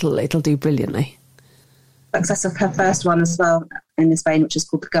paperback, it'll do brilliantly. Success of her first one as well in this vein, which is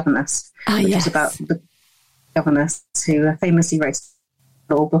called The Governess, which is about the governess who famously wrote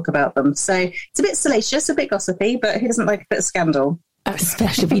a little book about them. So it's a bit salacious, a bit gossipy, but who doesn't like a bit of scandal?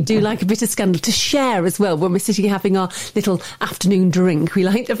 Especially we do like a bit of scandal to share as well when we're sitting having our little afternoon drink. We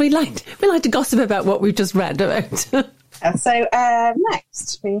like to gossip about what we've just read about. So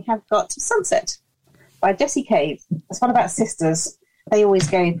next we have got Sunset by Jessie Cave. It's one about sisters. They always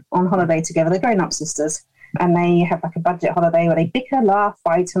go on holiday together. They're grown-up sisters, and they have like a budget holiday where they bicker, laugh,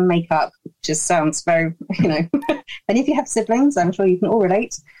 fight, and make up. Which just sounds very, And if you have siblings, I'm sure you can all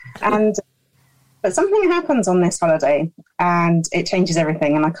relate. But something happens on this holiday, and it changes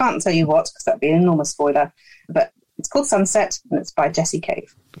everything. And I can't tell you what, because that'd be an enormous spoiler. But it's called Sunset, and it's by Jessie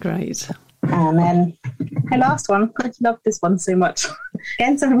Cave. Great. And then her last one, I love this one so much.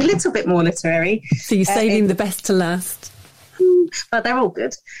 Again, something a little bit more literary. So you're saving the best to last. But they're all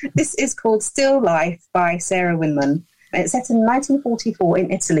good. This is called Still Life by Sarah Winman. It's set in 1944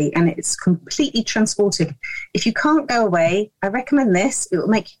 in Italy, and it's completely transported. If you can't go away, I recommend this. It will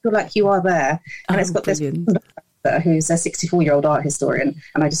make you feel like you are there. And it's got brilliant. This who's a 64-year-old art historian,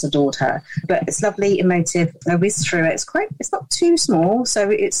 and I just adored her. But it's lovely, emotive. I whizzed through it. It's not too small,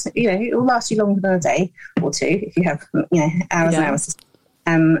 so it's it will last you longer than a day or two if you have hours and hours.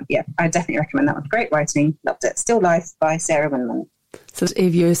 I definitely recommend that one. Great writing, loved it. Still Life by Sarah Winman. So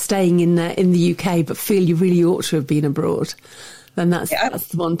if you're staying in the UK but feel you really ought to have been abroad, then that's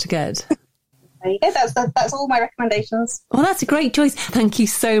the one to get. There you go. That's all my recommendations. Well, that's a great choice. Thank you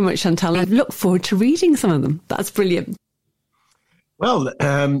so much, Chantal. I look forward to reading some of them. That's brilliant. Well,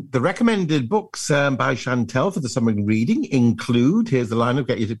 the recommended books by Chantal for the summer reading include, here's the lineup,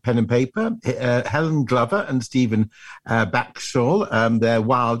 get your pen and paper, Helen Glover and Stephen Backshall, their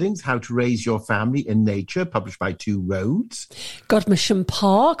Wildings, How to Raise Your Family in Nature, published by Two Roads. Godmersham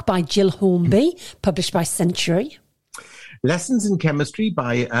Park by Jill Hornby, published by Century. Lessons in Chemistry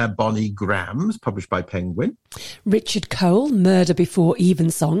by Bonnie Grams, published by Penguin. Richard Cole, Murder Before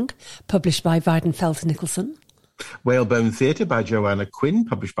Evensong, published by Weidenfeld Nicholson. Whalebone Theatre by Joanna Quinn,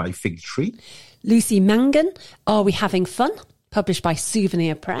 published by Fig Tree. Lucy Mangan, Are We Having Fun? Published by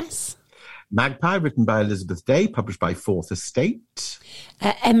Souvenir Press. Magpie, written by Elizabeth Day, published by Fourth Estate.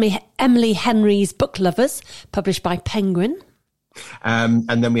 Emily Henry's Book Lovers, published by Penguin. And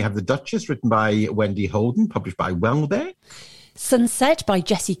then we have The Duchess, written by Wendy Holden, published by Welbeck. Sunset by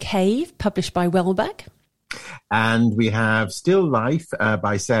Jessie Cave, published by Welbeck. And we have Still Life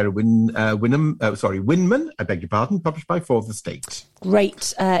by Sarah Winman, I beg your pardon, published by Fourth Estate.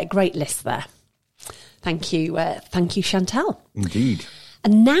 Great list there. Thank you, Chantal. Indeed.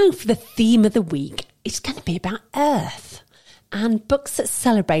 And now for the theme of the week. It's going to be about Earth and books that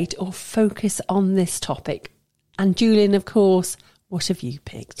celebrate or focus on this topic. And Julian, of course, what have you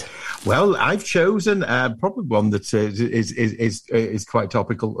picked? Well, I've chosen probably one that is quite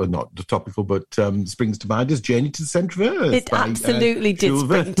topical, or not topical, but springs to mind, is Journey to the Centre of Earth. It absolutely did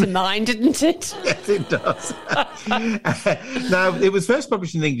spring to mind, didn't it? Yes, it does. Now, it was first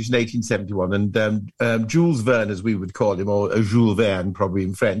published in English in 1871, and Jules Verne, as we would call him, or Jules Verne, probably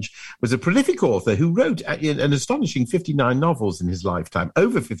in French, was a prolific author who wrote an astonishing 59 novels in his lifetime,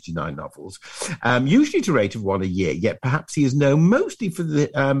 over 59 novels, usually at a rate of one a year, yet perhaps he is known mostly for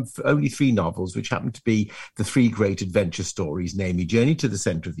for only 3 novels, which happen to be the 3 great adventure stories, namely Journey to the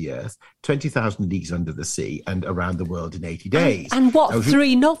Centre of the Earth, 20,000 Leagues Under the Sea, and Around the World in 80 Days. And what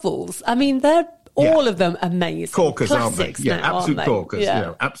 3 novels? I mean, they're all of them amazing. Corkers, classics, aren't they? Yeah, now, absolute corkers. Yeah. You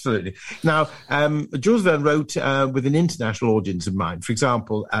know, absolutely. Now, Jules Verne wrote with an international audience in mind. For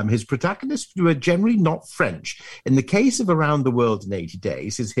example, his protagonists were generally not French. In the case of Around the World in 80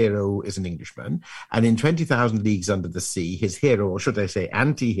 Days, his hero is an Englishman. And in 20,000 Leagues Under the Sea, his hero, or should I say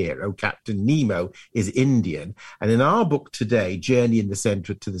anti-hero, Captain Nemo, is Indian. And in our book today, Journey to the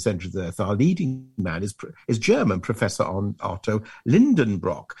Centre of the Earth, our leading man is German, Professor Otto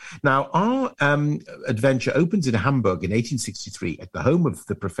Lindenbrock. Now, our adventure opens in Hamburg in 1863 at the home of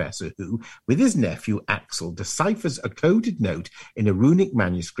the professor who, with his nephew Axel, deciphers a coded note in a runic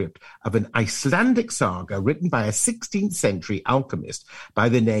manuscript of an Icelandic saga written by a 16th century alchemist by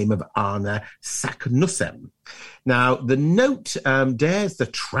the name of Arne Saknussemm. Now, the note dares the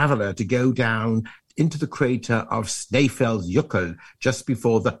traveller to go down into the crater of Snæfellsjökull just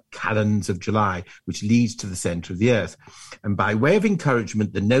before the calends of July, which leads to the centre of the Earth. And by way of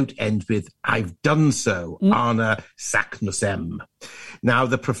encouragement, the note ends with, "I've done so, Arne Saknussemm." Now,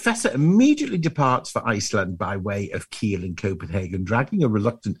 the professor immediately departs for Iceland by way of Kiel and Copenhagen, dragging a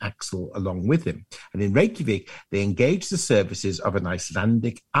reluctant Axel along with him. And in Reykjavik, they engage the services of an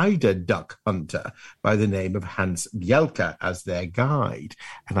Icelandic eider duck hunter by the name of Hans Bjelke as their guide.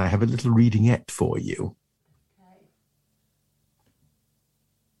 And I have a little readingette for you.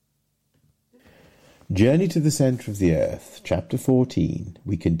 Journey to the Centre of the Earth, Chapter 14.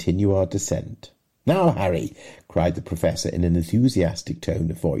 We continue our descent. "Now, Harry," cried the professor in an enthusiastic tone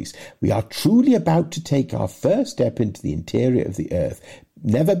of voice, "we are truly about to take our first step into the interior of the earth,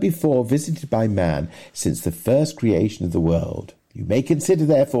 never before visited by man since the first creation of the world. You may consider,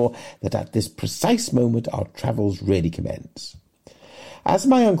 therefore, that at this precise moment our travels really commence." As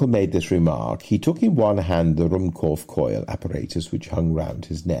my uncle made this remark, he took in one hand the Ruhmkorff coil apparatus which hung round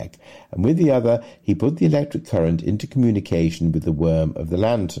his neck, and with the other he put the electric current into communication with the worm of the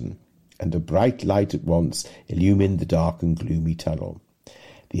lantern, and a bright light at once illumined the dark and gloomy tunnel.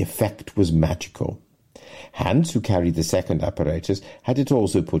 The effect was magical. Hans, who carried the second apparatus, had it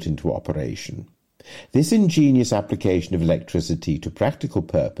also put into operation. This ingenious application of electricity to practical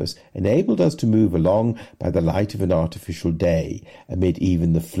purpose enabled us to move along by the light of an artificial day, amid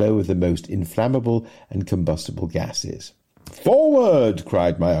even the flow of the most inflammable and combustible gases. "Forward!"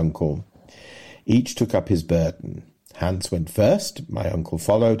 cried my uncle. Each took up his burden. Hans went first, my uncle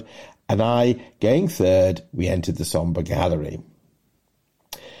followed, and I, going third, we entered the sombre gallery.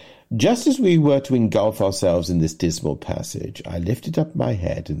 Just as we were to engulf ourselves in this dismal passage, I lifted up my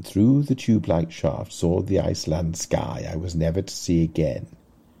head and through the tube-like shaft saw the Iceland sky I was never to see again.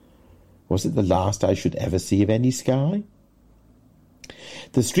 Was it the last I should ever see of any sky?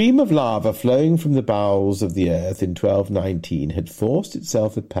 The stream of lava flowing from the bowels of the earth in 1219 had forced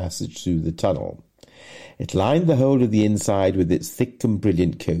itself a passage through the tunnel. It lined the whole of the inside with its thick and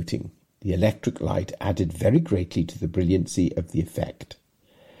brilliant coating. The electric light added very greatly to the brilliancy of the effect.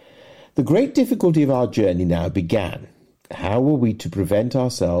 The great difficulty of our journey now began. How were we to prevent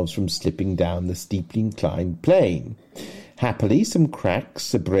ourselves from slipping down the steeply inclined plane? Happily, some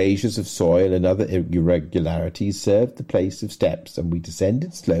cracks, abrasions of soil, and other irregularities served the place of steps, and we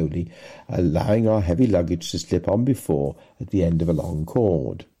descended slowly, allowing our heavy luggage to slip on before at the end of a long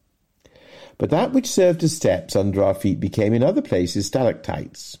cord. But that which served as steps under our feet became in other places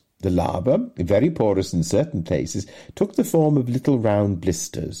stalactites. The lava, very porous in certain places, took the form of little round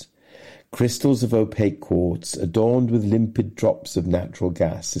blisters. Crystals of opaque quartz, adorned with limpid drops of natural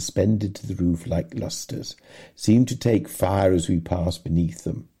gas suspended to the roof like lustres, seemed to take fire as we passed beneath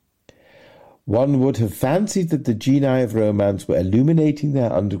them. One would have fancied that the genii of romance were illuminating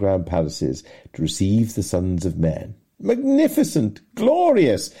their underground palaces to receive the sons of men. magnificent,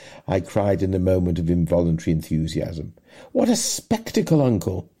 glorious, I cried in a moment of involuntary enthusiasm. What a spectacle,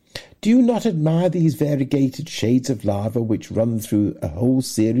 Uncle! Do you not admire these variegated shades of lava which run through a whole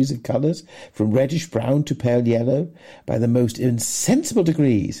series of colours, from reddish-brown to pale yellow, by the most insensible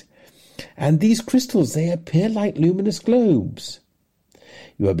degrees? And these crystals, they appear like luminous globes.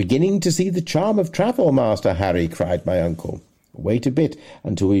 You are beginning to see the charm of travel, Master Harry, cried my uncle. Wait a bit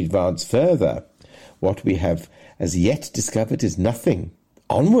until we advance further. What we have as yet discovered is nothing.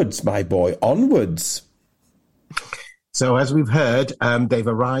 Onwards, my boy, onwards. So as we've heard, they've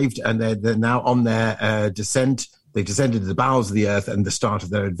arrived and they're now on their descent. They descended to the bowels of the earth and the start of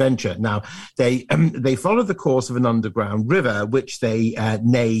their adventure. Now, they follow the course of an underground river, which they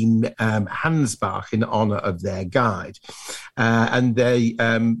name Hansbach in honour of their guide. And they,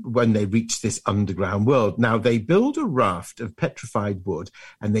 when they reach this underground world, now they build a raft of petrified wood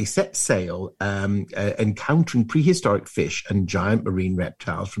and they set sail, encountering prehistoric fish and giant marine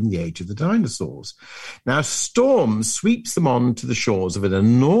reptiles from the age of the dinosaurs. Now, storm sweeps them on to the shores of an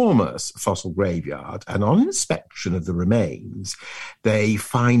enormous fossil graveyard, and on inspection of the remains, they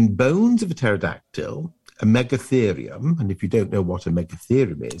find bones of a pterodactyl, a megatherium, and if you don't know what a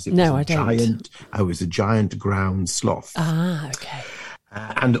megatherium is, it was a giant ground sloth. Ah, okay.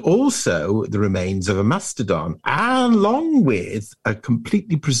 And also the remains of a mastodon, along with a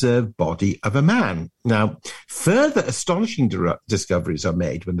completely preserved body of a man. Now, further astonishing discoveries are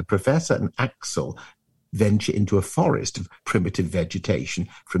made when the professor and Axel venture into a forest of primitive vegetation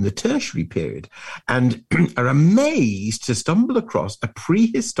from the tertiary period and are amazed to stumble across a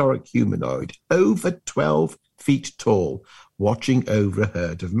prehistoric humanoid over 12 feet tall, watching over a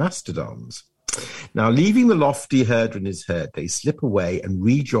herd of mastodons. Now, leaving the lofty herder in his herd, they slip away and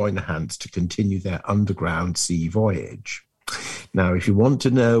rejoin the Hants to continue their underground sea voyage. Now, if you want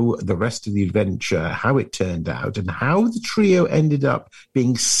to know the rest of the adventure, how it turned out, and how the trio ended up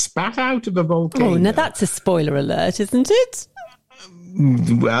being spat out of a volcano... Oh, now that's a spoiler alert, isn't it?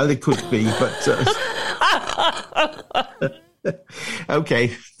 Well, it could be, but...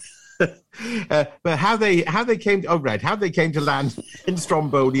 Okay. But how they came... Oh, right, how they came to land in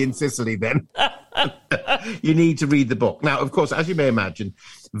Stromboli in Sicily, then. You need to read the book. Now, of course, as you may imagine,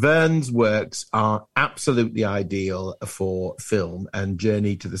 Verne's works are absolutely ideal for film, and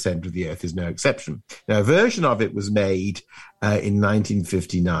Journey to the Centre of the Earth is no exception. Now, a version of it was made in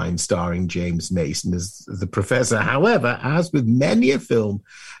 1959, starring James Mason as the professor. However, as with many a film,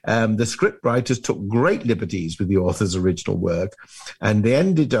 the scriptwriters took great liberties with the author's original work, and they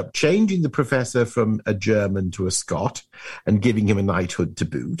ended up changing the professor from a German to a Scot and giving him a knighthood to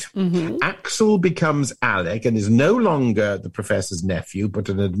boot. Mm-hmm. Axel becomes Alec and is no longer the professor's nephew, but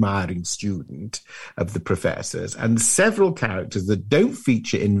an admiring student of the professor's. And several characters that don't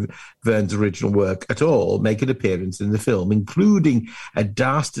feature in Verne's original work at all make an appearance in the film, including a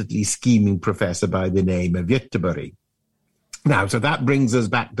dastardly scheming professor by the name of Yetterbury. Now, so that brings us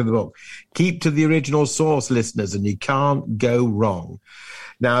back to the book. Keep to the original source, listeners, and you can't go wrong.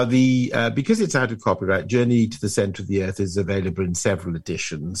 Now, because it's out of copyright, Journey to the Centre of the Earth is available in several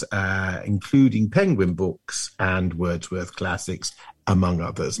editions, including Penguin Books and Wordsworth Classics, among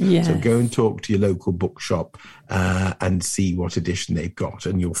others. Yes. So go and talk to your local bookshop and see what edition they've got,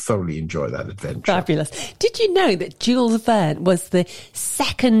 and you'll thoroughly enjoy that adventure. Fabulous. Did you know that Jules Verne was the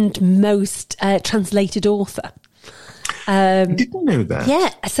second most translated author? I didn't know that.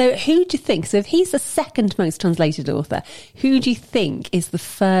 Yeah. So who do you think? So if he's the second most translated author, who do you think is the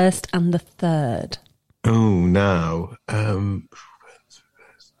first and the third? Oh, now.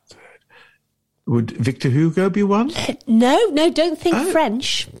 Would Victor Hugo be one? No, don't think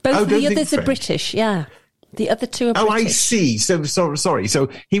French. Both of the others are British, yeah. The other two are British. Oh, I see. So, sorry. So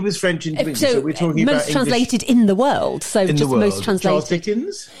he was French and British. So we're talking about most translated in the world. So in just the world. Most translated. Charles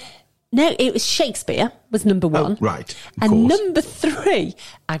Dickens? No, it was Shakespeare was number one. Oh, right. And number 3,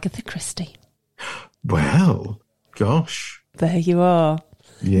 Agatha Christie. Well, gosh. There you are.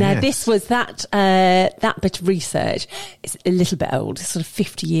 Yes. Now, this was that bit of research. It's a little bit old. It's sort of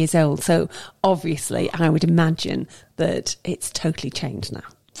 50 years old. So obviously, I would imagine that it's totally changed now.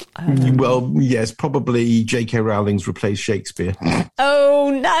 Well, yes, probably J.K. Rowling's replaced Shakespeare.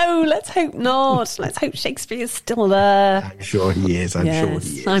 Oh, no, let's hope not. Let's hope Shakespeare's still there. I'm sure he is. I'm sure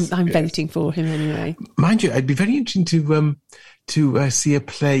he is. I'm voting for him anyway. Mind you, it'd be very interesting to see a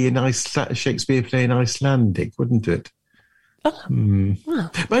play in Shakespeare play in Icelandic, wouldn't it? Oh,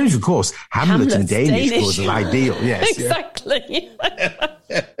 well. But of course, Hamlet in Danish was ideal. Yes, exactly.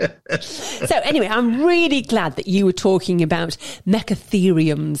 So anyway, I'm really glad that you were talking about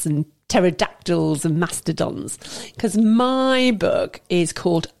megatheriums and pterodactyls and mastodons. Because my book is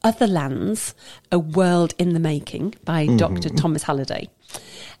called Other Lands, A World in the Making by Dr. Thomas Halliday.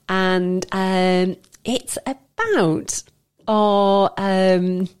 And it's about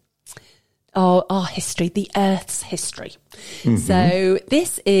our history, the Earth's history. So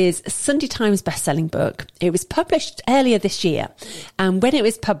this is a Sunday Times best-selling book. It was published earlier this year. And when it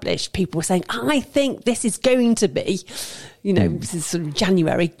was published, people were saying, I think this is going to be, this is sort of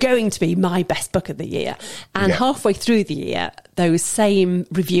January, going to be my best book of the year. And halfway through the year, those same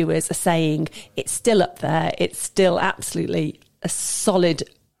reviewers are saying it's still up there. It's still absolutely a solid,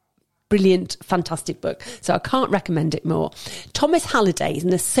 brilliant, fantastic book. So I can't recommend it more. Thomas Halliday is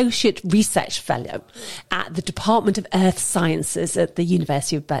an associate research fellow at the Department of Earth Sciences at the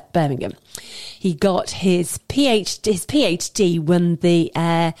University of Birmingham. He got his PhD won the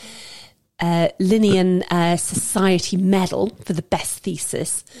Linnean Society Medal for the best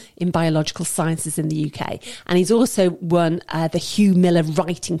thesis in biological sciences in the UK. And he's also won the Hugh Miller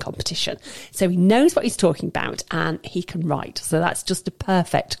writing competition. So he knows what he's talking about and he can write. So that's just a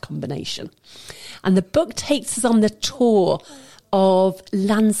perfect combination. And the book takes us on the tour of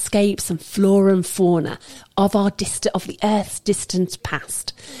landscapes and flora and fauna of the Earth's distant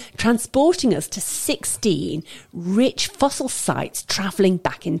past, transporting us to 16 rich fossil sites travelling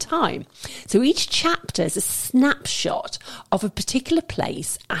back in time. So each chapter is a snapshot of a particular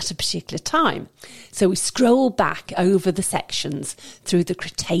place at a particular time. So we scroll back over the sections through the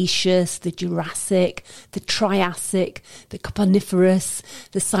Cretaceous, the Jurassic, the Triassic, the Carboniferous,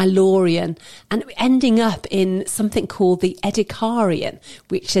 the Silurian, and ending up in something called the Ediacaran,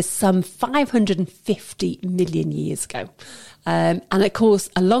 which is some 550 million years ago. And of course,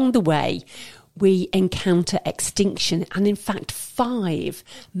 along the way, we encounter extinction, and in fact 5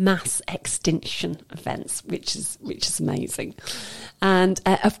 mass extinction events, which is amazing. And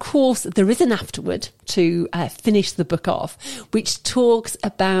of course, there is an afterword to finish the book off, which talks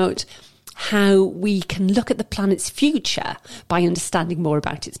about how we can look at the planet's future by understanding more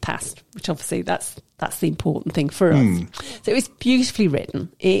about its past, which obviously that's the important thing for us. So it's beautifully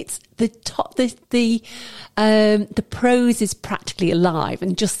written. It's the prose is practically alive,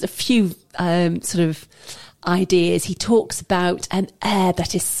 and just a few sort of ideas. He talks about an air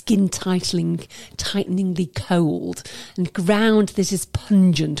that is tighteningly cold, and ground that is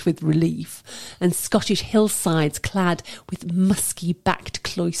pungent with relief, and Scottish hillsides clad with musky-backed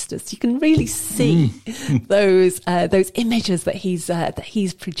cloisters. You can really see those images that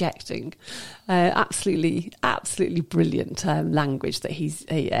he's projecting. Absolutely brilliant language that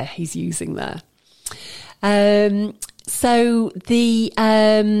he's using there.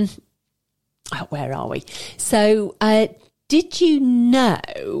 Where are we? So, did you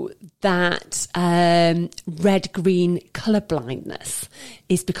know that red-green colour blindness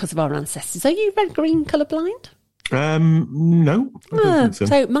is because of our ancestors? Are you red-green colour blind? No, I don't think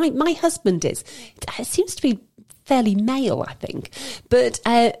so. So my husband is. It seems to be fairly male, I think. But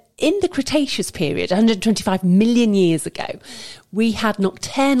in the Cretaceous period, 125 million years ago, we had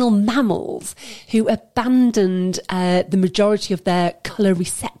nocturnal mammals who abandoned the majority of their colour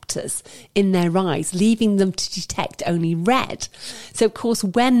receptors in their eyes, leaving them to detect only red. So, of course,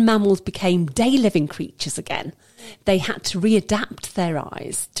 when mammals became day-living creatures again, they had to readapt their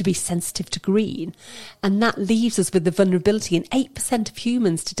eyes to be sensitive to green. And that leaves us with the vulnerability, and 8% of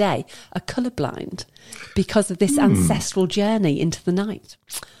humans today are colourblind because of this ancestral journey into the night.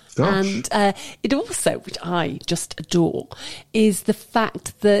 Gosh. And it also, which I just adore, is the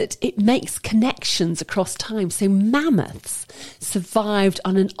fact that it makes connections across time. So mammoths survived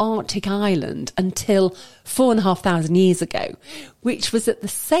on an Arctic island until 4,500 years ago, which was at the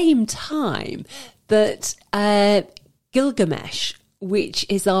same time that Gilgamesh, which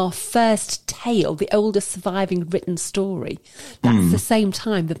is our first tale, the oldest surviving written story, that's the same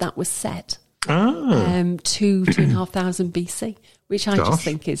time that was set. 2,500 BC, which I just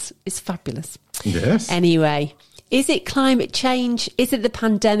think is fabulous. Yes. Anyway, is it climate change? Is it the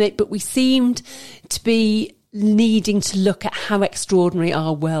pandemic? But we seemed to be needing to look at how extraordinary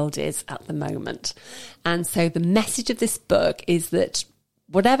our world is at the moment. And so the message of this book is that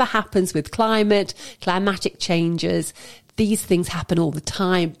whatever happens with climatic changes, these things happen all the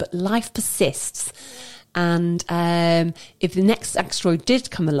time, but life persists. And if the next asteroid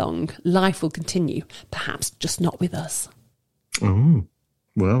did come along, life will continue, perhaps just not with us. Oh,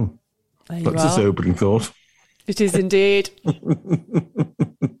 well, that's a sobering thought. It is indeed.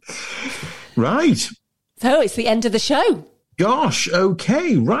 Right. So it's the end of the show. Gosh,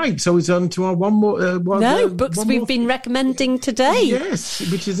 okay, right. So it's on to our books we've been recommending today. Yes,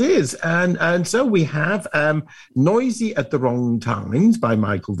 which it is. And so we have Noisy at the Wrong Times by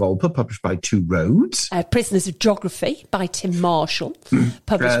Michael Volper, published by Two Roads. Prisoners of Geography by Tim Marshall,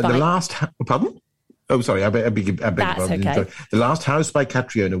 published by... Pardon? Oh, sorry, I beg your pardon. That's okay. The Last House by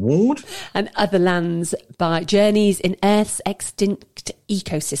Catriona Ward. And Other Lands by Journeys in Earth's Extinct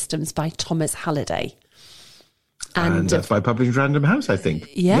Ecosystems by Thomas Halliday. And that's by Publishing Random House, I think.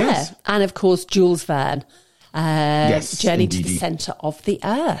 Yeah. Yes. And, of course, Jules Verne, Journey indeed. to the Centre of the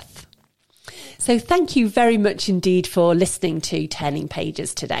Earth. So thank you very much indeed for listening to Turning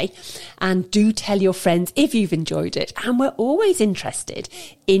Pages today. And do tell your friends if you've enjoyed it. And we're always interested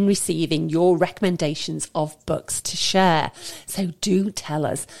in receiving your recommendations of books to share. So do tell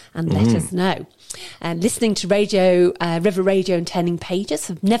us and let us know. Listening to radio, River Radio and Turning Pages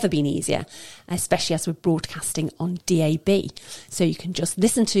have never been easier, especially as we're broadcasting on DAB. So you can just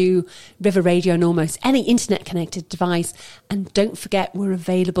listen to River Radio on almost any internet-connected device. And don't forget, we're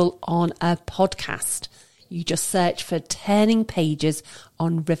available on a podcast. You just search for Turning Pages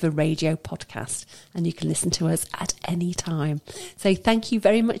on River Radio Podcast, and you can listen to us at any time. So thank you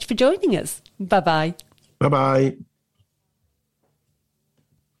very much for joining us. Bye-bye. Bye-bye.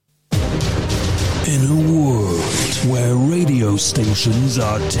 In a world where radio stations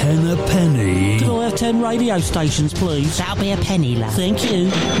are 10 a penny... Could I have 10 radio stations, please? That'll be a penny, love. Thank you.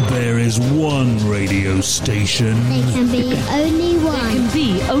 There is one radio station... There can be only one. There can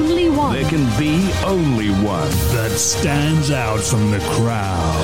be only one. There can be only one. that stands out from the crowd.